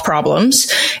community health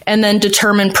problems and then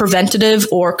determine preventative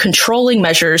or controlling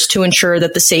measures to ensure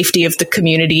that the safety of the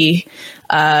community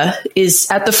is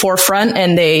at the forefront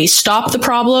and they stop the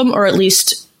problem or at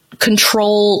least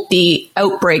control the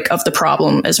outbreak of the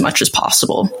problem as much as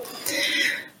possible.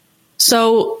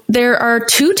 So there are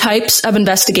two types of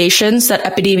investigations that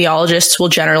epidemiologists will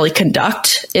generally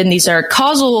conduct, and these are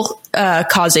causal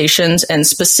causations and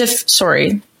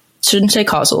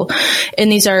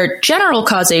and these are general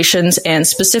causations and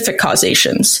specific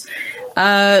causations.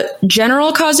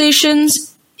 General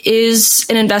causations is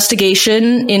an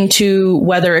investigation into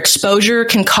whether exposure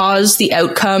can cause the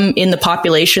outcome in the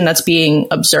population that's being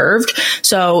observed.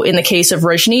 So in the case of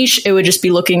Rajneesh, it would just be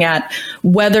looking at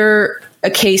whether a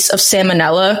case of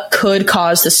salmonella could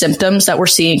cause the symptoms that we're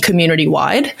seeing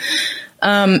community-wide.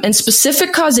 And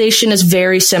specific causation is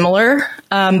very similar,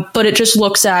 but it just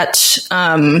looks at,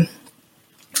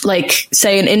 like,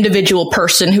 say, an individual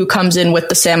person who comes in with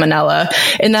the salmonella,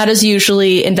 and that is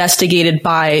usually investigated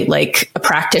by, like, a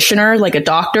practitioner, like a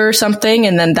doctor or something,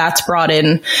 and then that's brought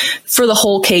in for the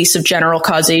whole case of general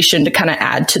causation to kind of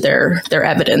add to their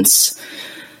evidence.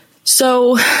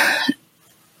 So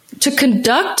to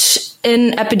conduct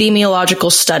an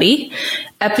epidemiological study,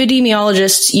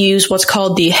 epidemiologists use what's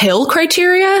called the Hill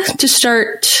criteria to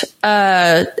start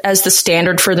as the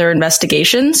standard for their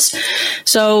investigations.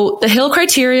 So the Hill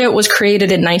criteria was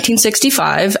created in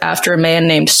 1965 after a man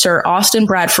named Sir Austin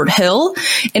Bradford Hill,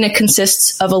 and it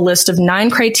consists of a list of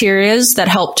 9 criteria that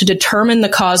help to determine the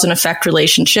cause and effect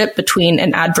relationship between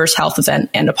an adverse health event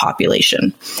and a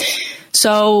population.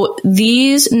 So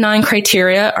these 9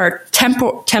 criteria are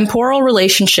temporal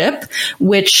relationship,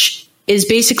 which is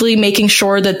basically making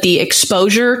sure that the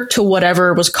exposure to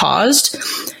whatever was caused.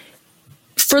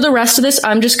 For the rest of this,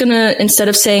 I'm just going to, instead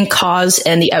of saying cause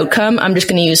and the outcome, I'm just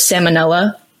going to use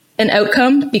salmonella and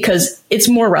outcome because it's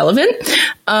more relevant.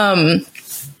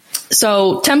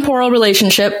 So temporal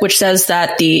relationship, which says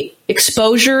that the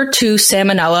exposure to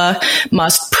salmonella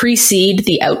must precede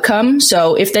the outcome.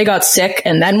 So if they got sick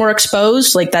and then were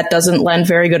exposed, like that doesn't lend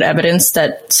very good evidence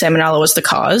that salmonella was the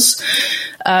cause.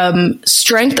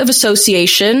 Strength of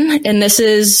association, and this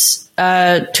is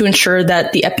to ensure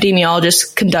that the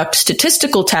epidemiologists conduct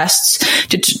statistical tests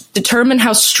to determine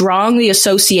how strong the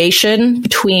association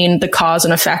between the cause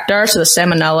and effect are, so the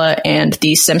salmonella and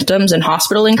the symptoms and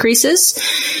hospital increases.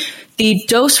 The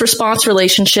dose-response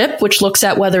relationship, which looks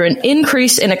at whether an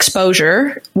increase in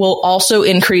exposure will also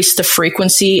increase the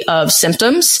frequency of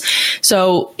symptoms.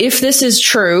 So if this is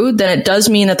true, then it does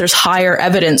mean that there's higher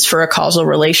evidence for a causal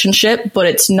relationship, but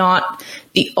it's not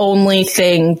the only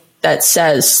thing that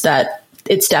says that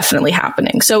it's definitely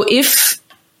happening. So if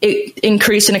it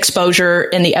increase in exposure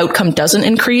and the outcome doesn't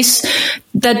increase,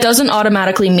 that doesn't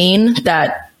automatically mean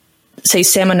that, say,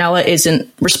 salmonella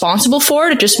isn't responsible for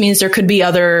it. It just means there could be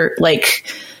other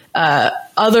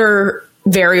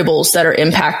variables that are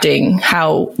impacting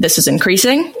how this is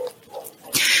increasing.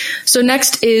 So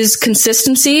next is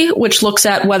consistency, which looks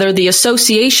at whether the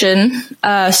association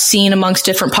seen amongst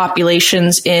different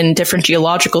populations in different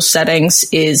geological settings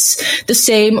is the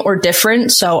same or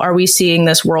different. So are we seeing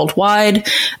this worldwide?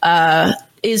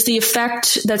 Is the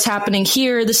effect that's happening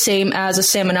here the same as a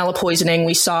salmonella poisoning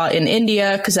we saw in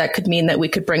India? Because that could mean that we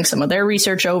could bring some of their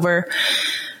research over.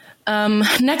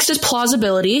 Next is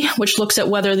plausibility, which looks at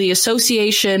whether the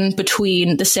association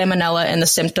between the salmonella and the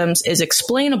symptoms is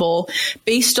explainable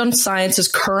based on science's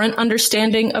current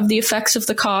understanding of the effects of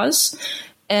the cause.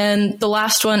 And the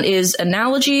last one is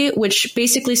analogy, which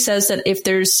basically says that if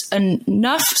there's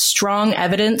enough strong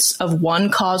evidence of one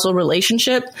causal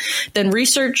relationship, then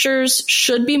researchers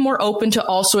should be more open to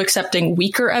also accepting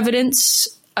weaker evidence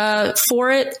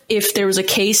for it if there was a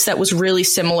case that was really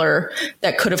similar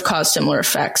that could have caused similar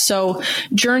effects. So,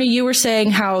 Journey, you were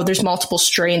saying how there's multiple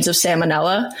strains of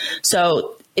salmonella.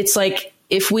 So it's like,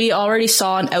 if we already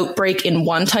saw an outbreak in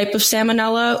one type of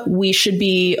salmonella, we should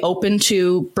be open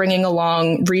to bringing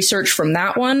along research from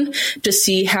that one to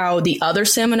see how the other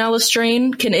salmonella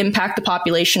strain can impact the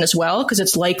population as well, because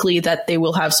it's likely that they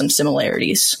will have some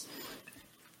similarities.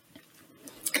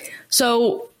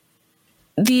 So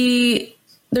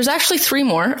there's actually three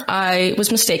more. I was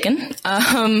mistaken.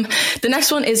 The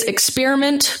next one is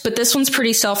experiment, but this one's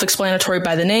pretty self-explanatory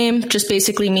by the name. Just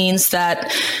basically means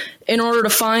that in order to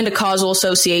find a causal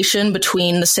association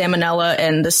between the salmonella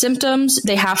and the symptoms,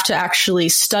 they have to actually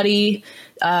study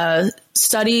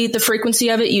the frequency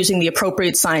of it using the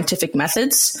appropriate scientific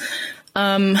methods.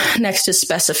 Next is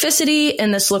specificity,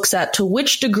 and this looks at to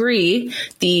which degree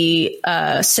the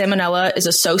salmonella is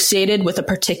associated with a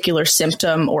particular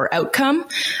symptom or outcome.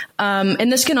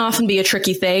 And this can often be a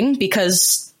tricky thing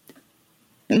because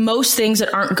most things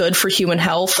that aren't good for human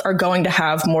health are going to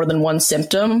have more than one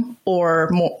symptom,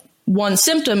 or one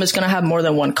symptom is going to have more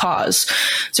than one cause.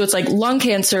 So it's like lung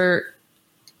cancer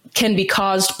can be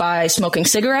caused by smoking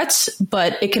cigarettes,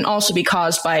 but it can also be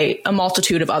caused by a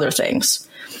multitude of other things.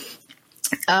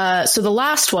 So the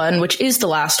last one, which is the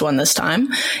last one this time,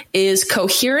 is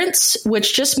coherence,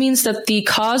 which just means that the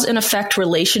cause and effect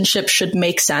relationship should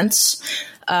make sense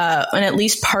and at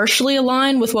least partially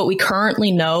align with what we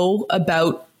currently know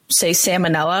about, say,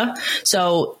 salmonella.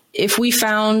 So if we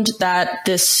found that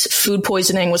this food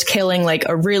poisoning was killing like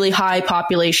a really high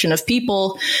population of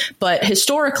people, but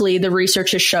historically the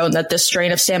research has shown that this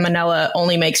strain of salmonella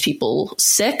only makes people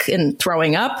sick and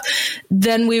throwing up,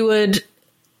 then we would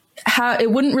it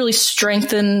wouldn't really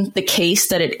strengthen the case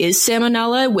that it is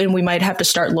salmonella, when we might have to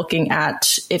start looking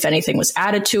at if anything was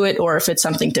added to it or if it's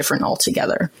something different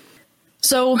altogether.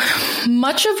 So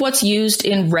much of what's used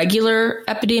in regular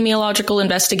epidemiological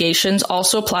investigations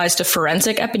also applies to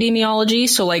forensic epidemiology.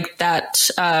 So like that,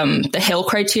 the Hill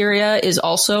criteria is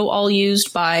also all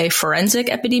used by forensic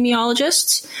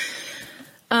epidemiologists.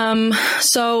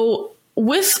 So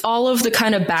with all of the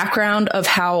kind of background of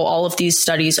how all of these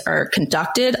studies are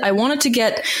conducted, I wanted to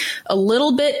get a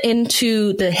little bit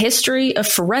into the history of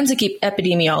forensic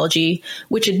epidemiology,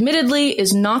 which admittedly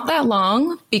is not that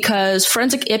long because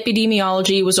forensic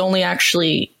epidemiology was only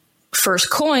actually first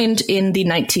coined in the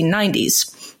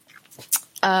 1990s.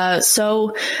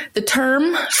 So the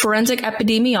term forensic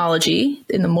epidemiology,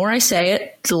 and the more I say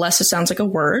it, the less it sounds like a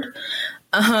word,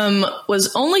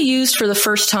 was only used for the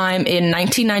first time in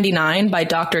 1999 by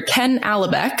Dr. Ken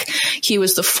Alabek. He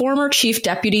was the former chief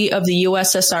deputy of the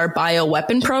USSR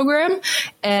bioweapon program,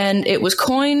 and it was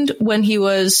coined when he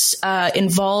was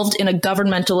involved in a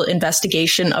governmental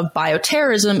investigation of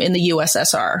bioterrorism in the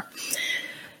USSR.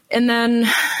 And then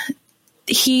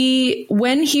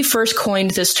when he first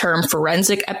coined this term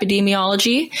forensic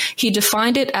epidemiology, he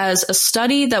defined it as a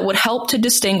study that would help to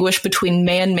distinguish between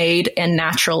man-made and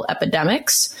natural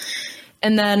epidemics.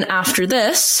 And then after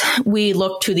this, we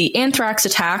look to the anthrax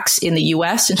attacks in the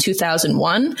US in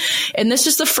 2001. And this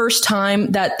is the first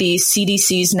time that the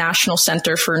CDC's National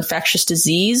Center for Infectious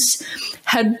Disease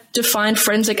had defined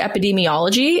forensic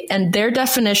epidemiology. And their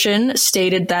definition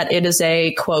stated that it is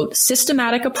a, quote,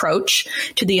 systematic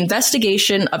approach to the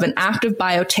investigation of an act of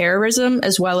bioterrorism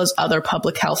as well as other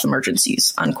public health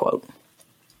emergencies, unquote.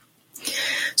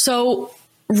 So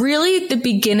really, the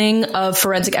beginning of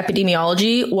forensic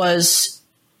epidemiology was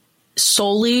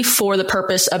solely for the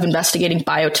purpose of investigating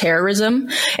bioterrorism.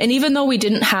 And even though we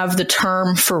didn't have the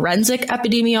term forensic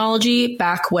epidemiology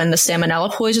back when the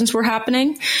salmonella poisons were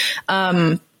happening,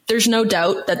 there's no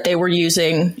doubt that they were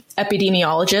using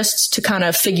epidemiologists to kind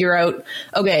of figure out,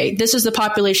 okay, this is the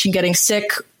population getting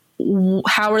sick.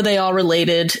 How are they all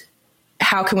related?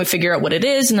 How can we figure out what it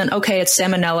is? And then, okay, it's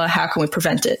salmonella. How can we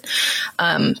prevent it?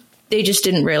 They just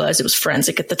didn't realize it was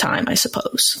forensic at the time, I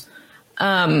suppose.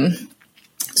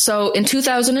 So in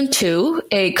 2002,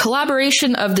 a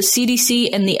collaboration of the CDC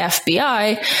and the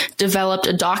FBI developed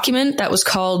a document that was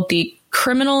called the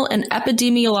Criminal and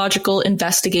Epidemiological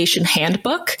Investigation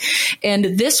Handbook.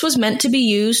 And this was meant to be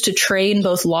used to train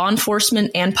both law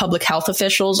enforcement and public health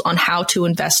officials on how to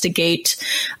investigate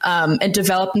and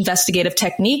develop investigative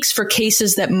techniques for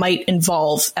cases that might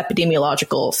involve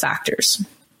epidemiological factors.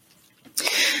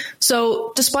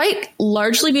 So despite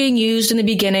largely being used in the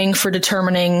beginning for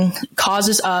determining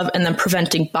causes of and then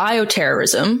preventing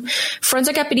bioterrorism,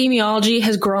 forensic epidemiology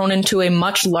has grown into a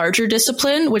much larger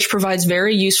discipline, which provides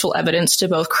very useful evidence to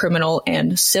both criminal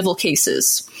and civil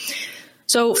cases.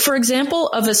 So, for example,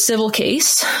 of a civil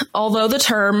case, although the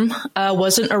term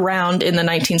wasn't around in the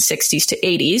 1960s to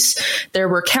 80s, there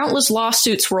were countless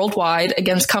lawsuits worldwide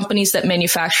against companies that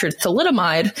manufactured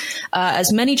thalidomide,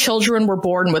 as many children were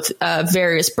born with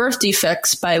various birth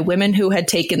defects by women who had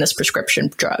taken this prescription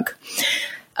drug.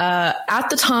 At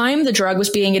the time the drug was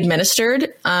being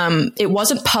administered, it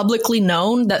wasn't publicly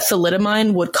known that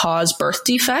thalidomide would cause birth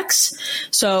defects.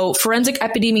 So forensic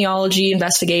epidemiology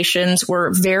investigations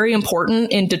were very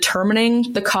important in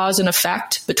determining the cause and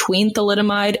effect between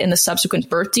thalidomide and the subsequent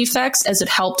birth defects, as it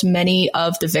helped many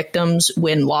of the victims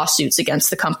win lawsuits against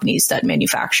the companies that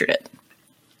manufactured it.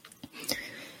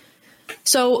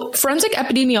 So forensic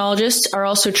epidemiologists are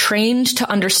also trained to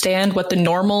understand what the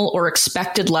normal or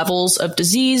expected levels of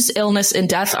disease, illness, and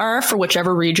death are for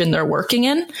whichever region they're working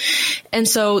in. And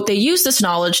so they use this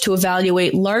knowledge to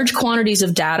evaluate large quantities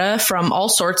of data from all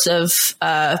sorts of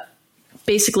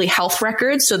basically health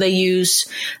records. So they use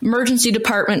emergency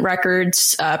department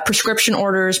records, prescription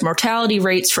orders, mortality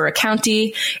rates for a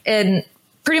county, and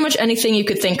pretty much anything you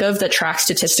could think of that tracks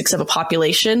statistics of a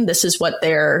population. This is what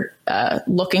they're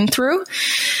looking through.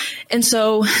 And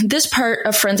so this part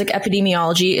of forensic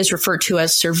epidemiology is referred to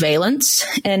as surveillance,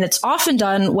 and it's often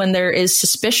done when there is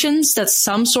suspicions that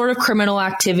some sort of criminal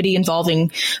activity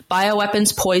involving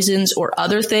bioweapons, poisons, or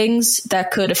other things that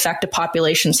could affect a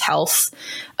population's health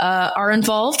are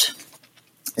involved.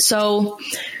 So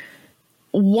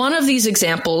one of these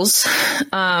examples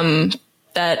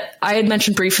that I had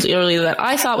mentioned briefly earlier that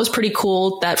I thought was pretty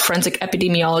cool that forensic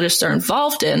epidemiologists are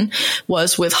involved in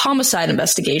was with homicide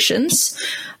investigations.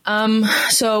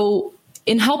 So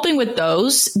in helping with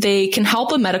those, they can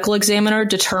help a medical examiner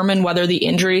determine whether the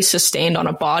injuries sustained on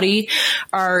a body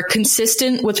are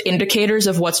consistent with indicators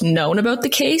of what's known about the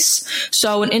case.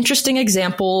 So an interesting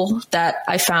example that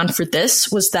I found for this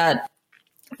was that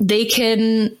they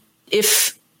can,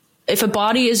 if a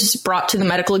body is brought to the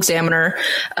medical examiner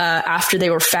after they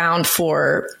were found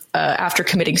after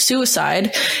committing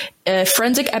suicide, a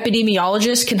forensic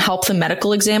epidemiologist can help the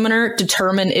medical examiner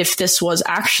determine if this was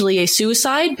actually a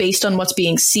suicide based on what's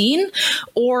being seen,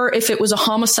 or if it was a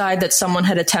homicide that someone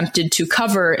had attempted to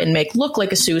cover and make look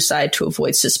like a suicide to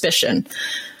avoid suspicion.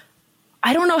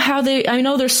 I don't know how I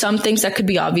know there's some things that could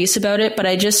be obvious about it, but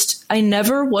I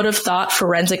never would have thought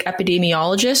forensic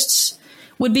epidemiologists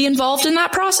would be involved in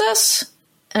that process.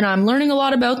 And I'm learning a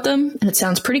lot about them, and it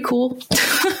sounds pretty cool.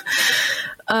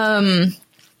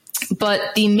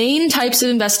 But the main types of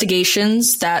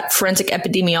investigations that forensic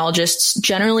epidemiologists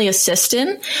generally assist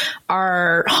in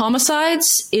are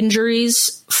homicides,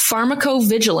 injuries,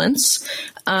 pharmacovigilance,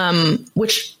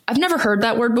 which I've never heard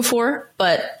that word before,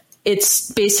 but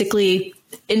it's basically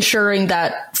ensuring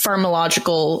that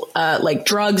pharmacological, like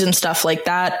drugs and stuff like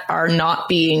that, are not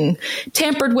being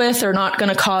tampered with or not going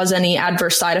to cause any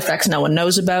adverse side effects no one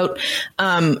knows about.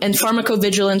 And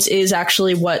pharmacovigilance is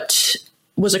actually what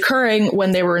was occurring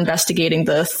when they were investigating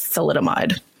the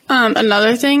thalidomide.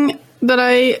 Another thing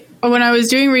that when I was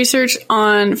doing research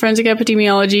on forensic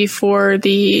epidemiology for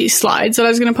the slides that I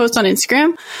was going to post on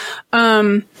Instagram,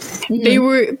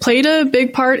 they played a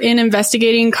big part in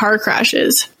investigating car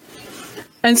crashes.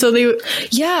 And so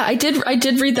I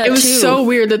did read that too. It was so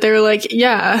weird that they were like,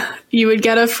 you would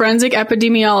get a forensic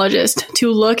epidemiologist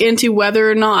to look into whether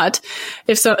or not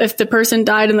if the person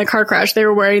died in the car crash, they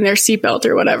were wearing their seatbelt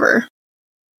or whatever.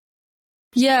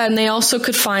 Yeah, and they also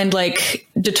could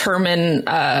determine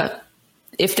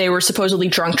if they were supposedly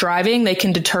drunk driving. They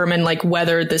can determine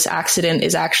whether this accident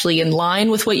is actually in line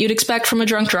with what you'd expect from a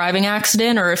drunk driving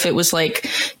accident, or if it was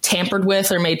tampered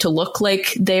with or made to look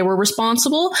like they were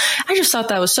responsible. I just thought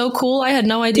that was so cool. I had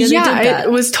no idea they did that.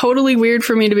 It was totally weird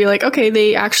for me to be like, okay,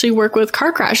 they actually work with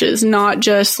car crashes, not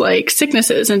just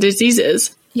sicknesses and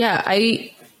diseases. Yeah,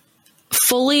 I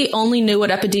fully only knew what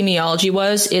epidemiology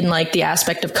was in the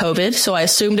aspect of COVID. So I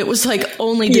assumed it was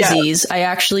only disease. I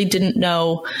actually didn't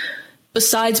know,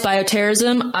 besides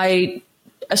bioterrorism, I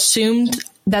assumed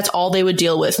that's all they would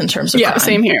deal with in terms of crime.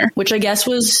 Same here. Which I guess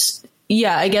was,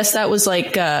 I guess that was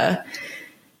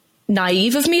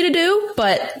naive of me to do,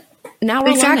 but now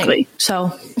we're learning.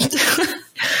 So,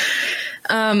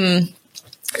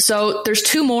 So there's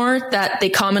two more that they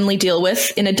commonly deal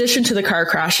with in addition to the car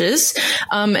crashes.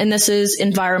 And this is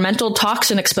environmental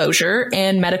toxin exposure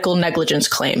and medical negligence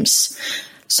claims.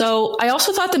 So I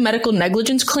also thought the medical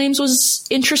negligence claims was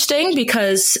interesting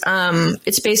because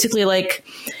it's basically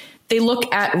they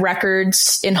look at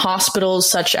records in hospitals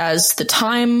such as the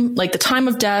time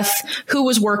of death, who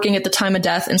was working at the time of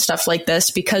death and stuff like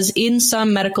this, because in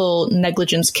some medical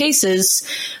negligence cases,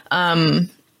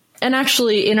 and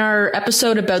actually, in our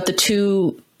episode about the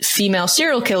two female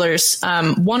serial killers,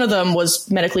 one of them was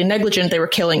medically negligent. They were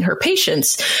killing her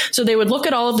patients. So they would look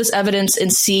at all of this evidence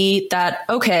and see that,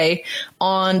 okay,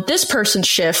 on this person's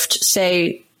shift,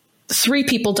 say 3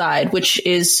 people died, which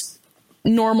is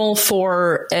normal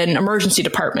for an emergency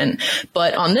department.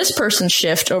 But on this person's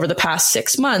shift over the past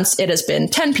 6 months, it has been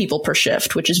 10 people per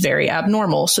shift, which is very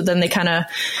abnormal. So then they kind of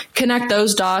connect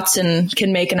those dots and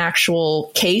can make an actual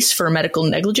case for medical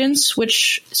negligence,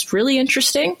 which is really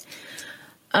interesting.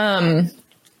 So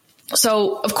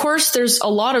of course there's a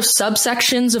lot of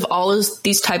subsections of all of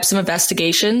these types of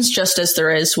investigations, just as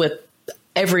there is with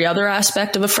every other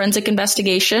aspect of a forensic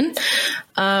investigation.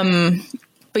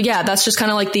 But yeah, that's just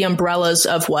kind of the umbrellas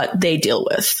of what they deal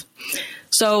with.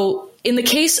 So in the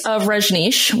case of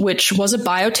Rajneesh, which was a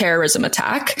bioterrorism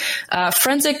attack,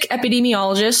 forensic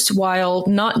epidemiologists, while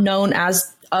not known as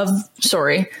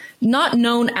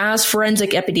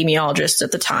forensic epidemiologists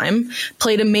at the time,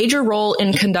 played a major role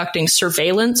in conducting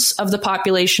surveillance of the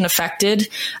population affected.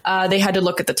 They had to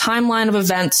look at the timeline of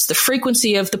events, the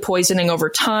frequency of the poisoning over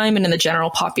time and in the general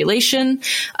population.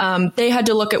 They had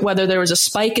to look at whether there was a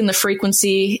spike in the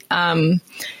frequency,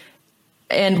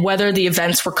 and whether the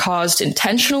events were caused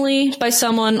intentionally by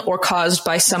someone or caused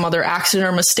by some other accident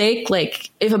or mistake.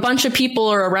 If a bunch of people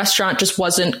or a restaurant just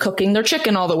wasn't cooking their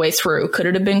chicken all the way through, could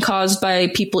it have been caused by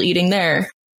people eating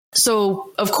there?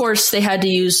 So, of course, they had to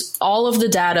use all of the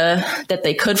data that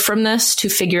they could from this to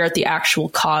figure out the actual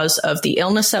cause of the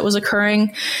illness that was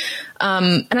occurring.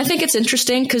 And I think it's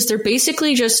interesting because they're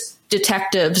basically just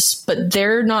detectives, but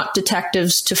they're not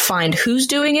detectives to find who's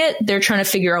doing it. They're trying to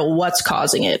figure out what's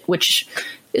causing it, which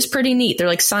is pretty neat.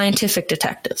 They're scientific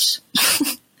detectives.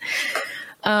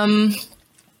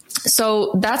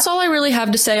 So that's all I really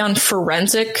have to say on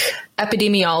forensic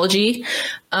epidemiology.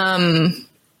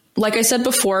 Like I said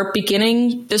before,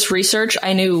 beginning this research,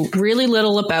 I knew really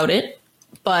little about it,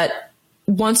 but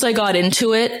once I got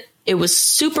into it, it was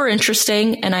super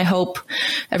interesting, and I hope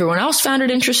everyone else found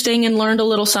it interesting and learned a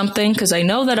little something, because I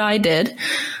know that I did.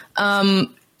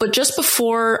 But just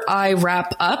before I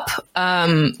wrap up,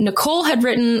 Nicole had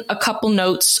written a couple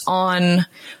notes on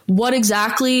what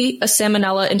exactly a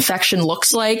salmonella infection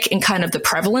looks like and kind of the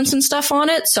prevalence and stuff on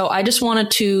it. So I just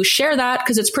wanted to share that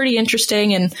because it's pretty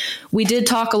interesting, and we did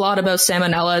talk a lot about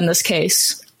salmonella in this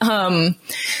case.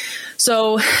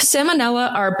 So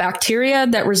salmonella are bacteria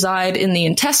that reside in the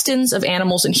intestines of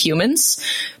animals and humans.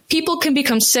 People can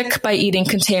become sick by eating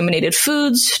contaminated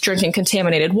foods, drinking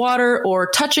contaminated water, or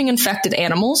touching infected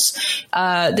animals.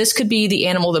 This could be the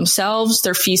animal themselves,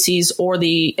 their feces, or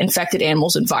the infected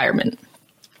animal's environment.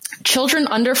 Children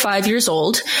under 5 years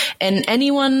old and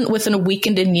anyone with a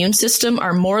weakened immune system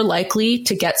are more likely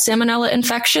to get salmonella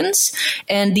infections.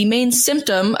 And the main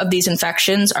symptom of these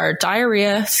infections are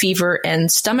diarrhea, fever,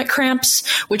 and stomach cramps,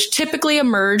 which typically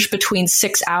emerge between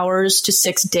 6 hours to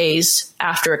 6 days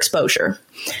after exposure.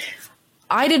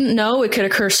 I didn't know it could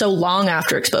occur so long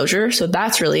after exposure, so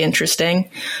that's really interesting.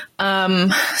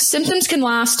 Symptoms can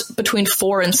last between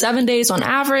 4 and 7 days on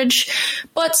average,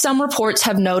 but some reports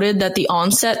have noted that the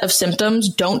onset of symptoms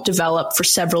don't develop for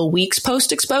several weeks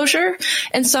post-exposure,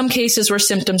 and some cases where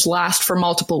symptoms last for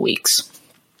multiple weeks.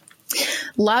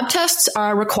 Lab tests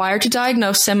are required to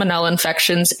diagnose salmonella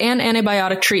infections, and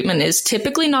antibiotic treatment is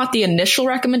typically not the initial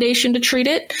recommendation to treat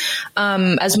it,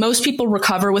 as most people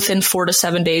recover within 4 to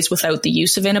 7 days without the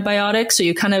use of antibiotics. So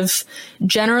you kind of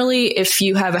generally, if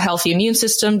you have a healthy immune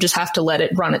system, just have to let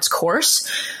it run its course.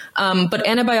 But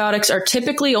antibiotics are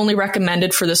typically only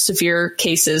recommended for the severe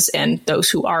cases and those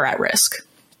who are at risk.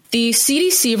 The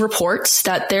CDC reports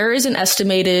that there is an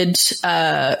estimated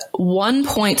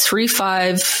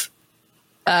 1.35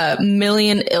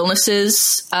 million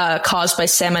illnesses caused by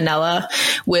salmonella,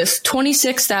 with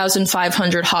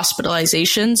 26,500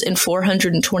 hospitalizations and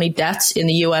 420 deaths in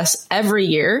the U.S. every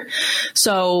year.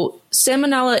 So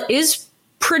salmonella is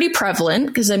pretty prevalent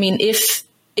because, I mean, if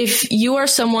you are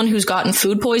someone who's gotten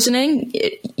food poisoning,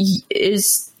 it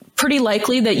is pretty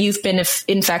likely that you've been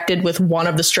infected with one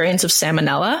of the strains of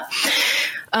salmonella.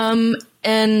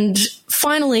 And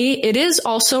finally, it is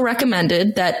also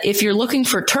recommended that if you're looking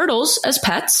for turtles as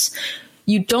pets,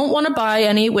 you don't want to buy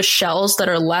any with shells that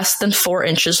are less than 4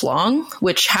 inches long,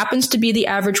 which happens to be the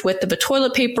average width of a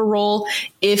toilet paper roll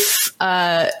if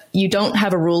you don't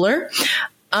have a ruler.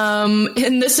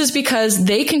 And this is because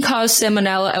they can cause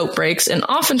salmonella outbreaks, and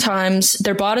oftentimes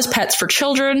they're bought as pets for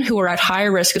children who are at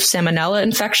higher risk of salmonella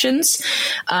infections,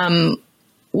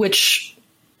 which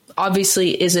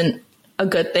obviously isn't a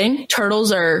good thing.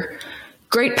 Turtles are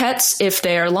great pets if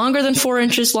they are longer than 4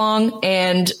 inches long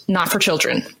and not for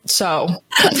children. So,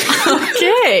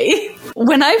 okay.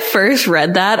 When I first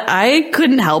read that, I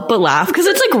couldn't help but laugh because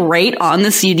it's like right on the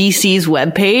CDC's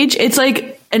webpage. It's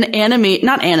like an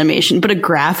not animation, but a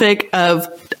graphic of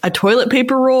a toilet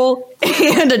paper roll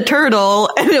and a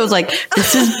turtle. And it was like,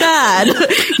 this is bad.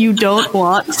 You don't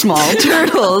want small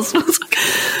turtles.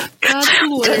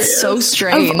 That's so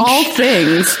strange. Of all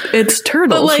things, it's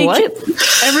turtles. But like, what?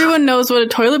 Everyone knows what a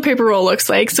toilet paper roll looks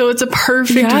like, so it's a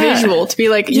perfect visual to be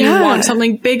like, you want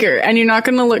something bigger, and you're not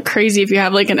going to look crazy if you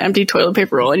have like an empty toilet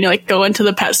paper roll and you like go into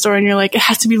the pet store and you're like, it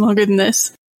has to be longer than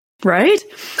this. Right?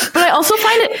 But I also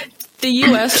find it... The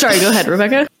U.S. Sorry, go ahead,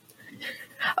 Rebecca.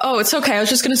 Oh, it's okay. I was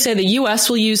just going to say the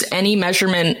U.S. will use any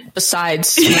measurement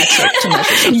besides metric to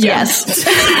measure something. Yes.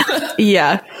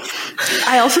 Yeah.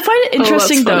 I also find it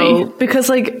interesting, though, because,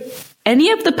 like, any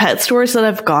of the pet stores that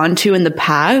I've gone to in the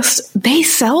past, they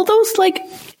sell those, like,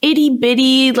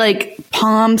 itty-bitty, like,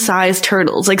 palm-sized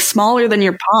turtles, like, smaller than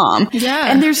your palm.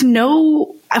 Yeah. And there's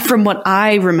no... From what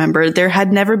I remember, there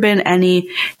had never been any,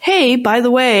 hey, by the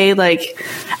way, like,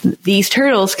 these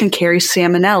turtles can carry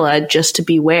salmonella, just to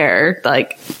beware.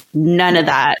 Like, none of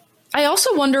that. I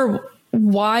also wonder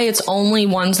why it's only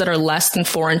ones that are less than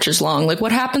 4 inches long. Like,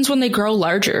 what happens when they grow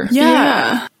larger?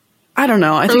 Yeah. I don't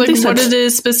know. I think like what it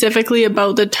is specifically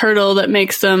about the turtle that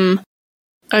makes them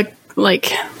a,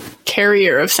 like,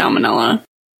 carrier of salmonella.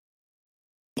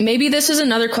 Maybe this is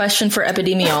another question for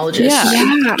epidemiologists.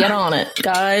 Yeah. Get on it,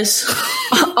 guys.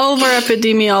 All of our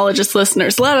epidemiologist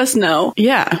listeners, let us know.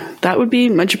 Yeah, that would be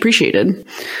much appreciated.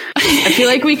 I feel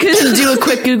like we could do a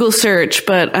quick Google search,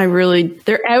 but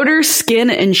they're outer skin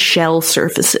and shell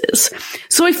surfaces.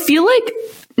 So I feel like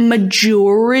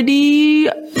majority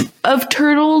of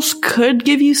turtles could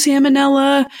give you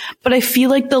salmonella, but I feel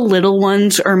like the little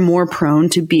ones are more prone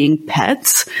to being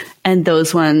pets, and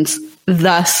those ones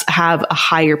thus have a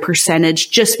higher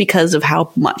percentage just because of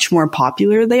how much more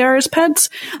popular they are as pets.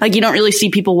 Like, you don't really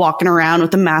see people walking around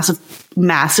with a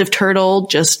massive turtle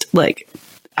just like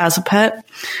as a pet.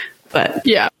 But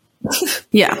yeah.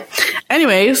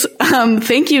 Anyways,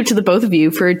 thank you to the both of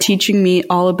you for teaching me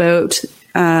all about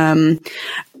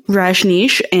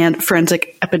Rajneesh and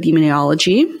forensic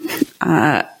epidemiology.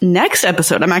 Next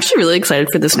episode, I'm actually really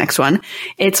excited for this next one.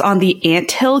 It's on the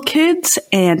anthill kids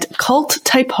and cult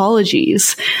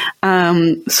typologies.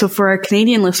 So for our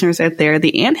Canadian listeners out there,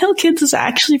 the anthill kids is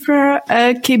actually for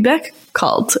a Quebec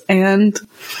cult, and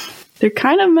they're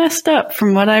kind of messed up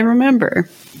from what I remember.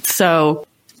 So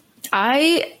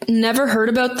I never heard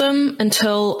about them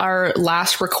until our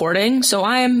last recording, so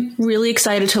I am really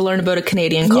excited to learn about a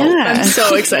Canadian cult. Yeah. I'm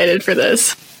so excited for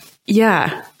this.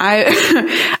 Yeah,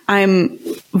 I'm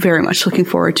very much looking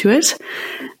forward to it.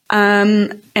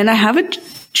 And I have a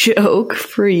joke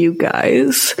for you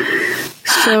guys.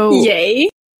 So, yay!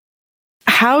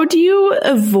 How do you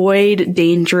avoid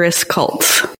dangerous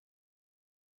cults?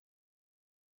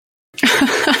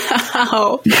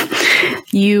 How?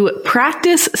 You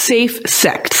practice safe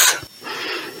sects.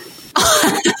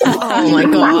 Oh my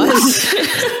gosh.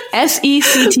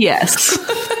 SECTS.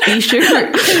 Be sure.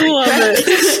 I love it.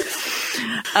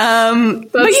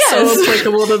 That's so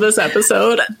applicable to this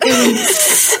episode.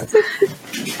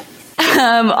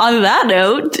 On that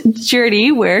note,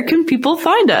 Journey, where can people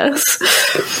find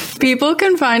us? People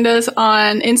can find us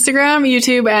on Instagram,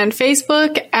 YouTube, and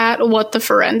Facebook at What the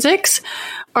Forensics.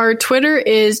 Our Twitter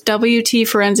is WT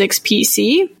Forensics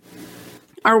PC.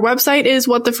 Our website is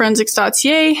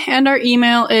whattheforensics.ca, and our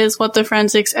email is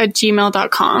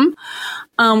whattheforensics@gmail.com.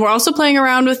 We're also playing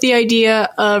around with the idea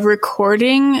of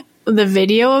recording the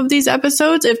video of these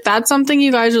episodes. If that's something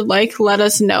you guys would like, let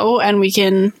us know, and we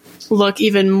can look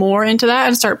even more into that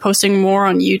and start posting more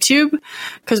on YouTube,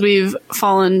 because we've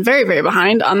fallen very, very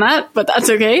behind on that, but that's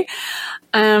okay.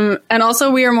 And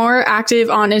also we are more active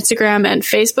on Instagram and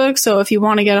Facebook. So if you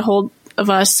want to get a hold of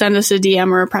us, send us a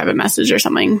DM or a private message or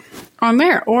something on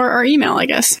there, or our email, I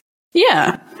guess.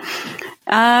 Yeah.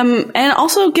 And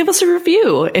also give us a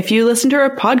review if you listen to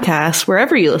our podcast,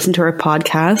 wherever you listen to our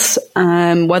podcasts,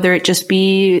 whether it just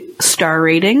be star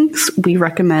ratings, we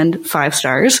recommend 5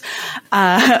 stars,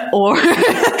 or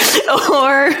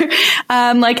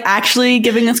like actually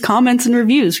giving us comments and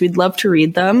reviews. We'd love to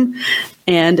read them,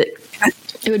 and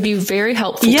it would be very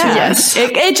helpful. Yes.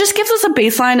 It just gives us a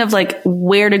baseline of like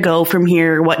where to go from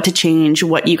here, what to change,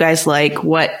 what you guys like,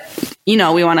 what, we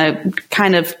want to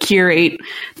kind of curate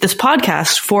this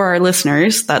podcast for our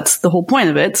listeners. That's the whole point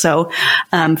of it. So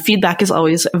feedback is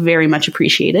always very much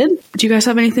appreciated. Do you guys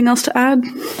have anything else to add?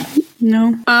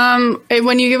 No.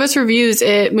 When you give us reviews,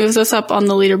 it moves us up on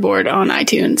the leaderboard on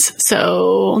iTunes.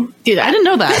 So do that. I didn't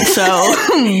know that. So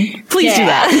please do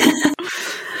that.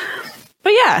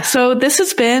 But yeah, so this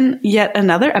has been yet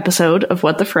another episode of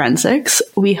What the Forensics.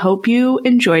 We hope you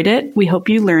enjoyed it. We hope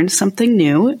you learned something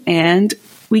new, and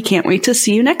we can't wait to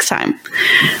see you next time.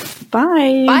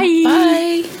 Bye. Bye.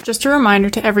 Bye. Just a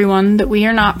reminder to everyone that we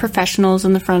are not professionals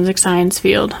in the forensic science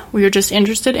field. We are just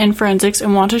interested in forensics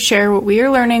and want to share what we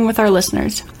are learning with our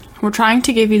listeners. We're trying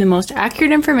to give you the most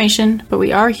accurate information, but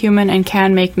we are human and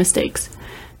can make mistakes.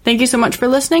 Thank you so much for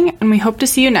listening, and we hope to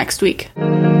see you next week.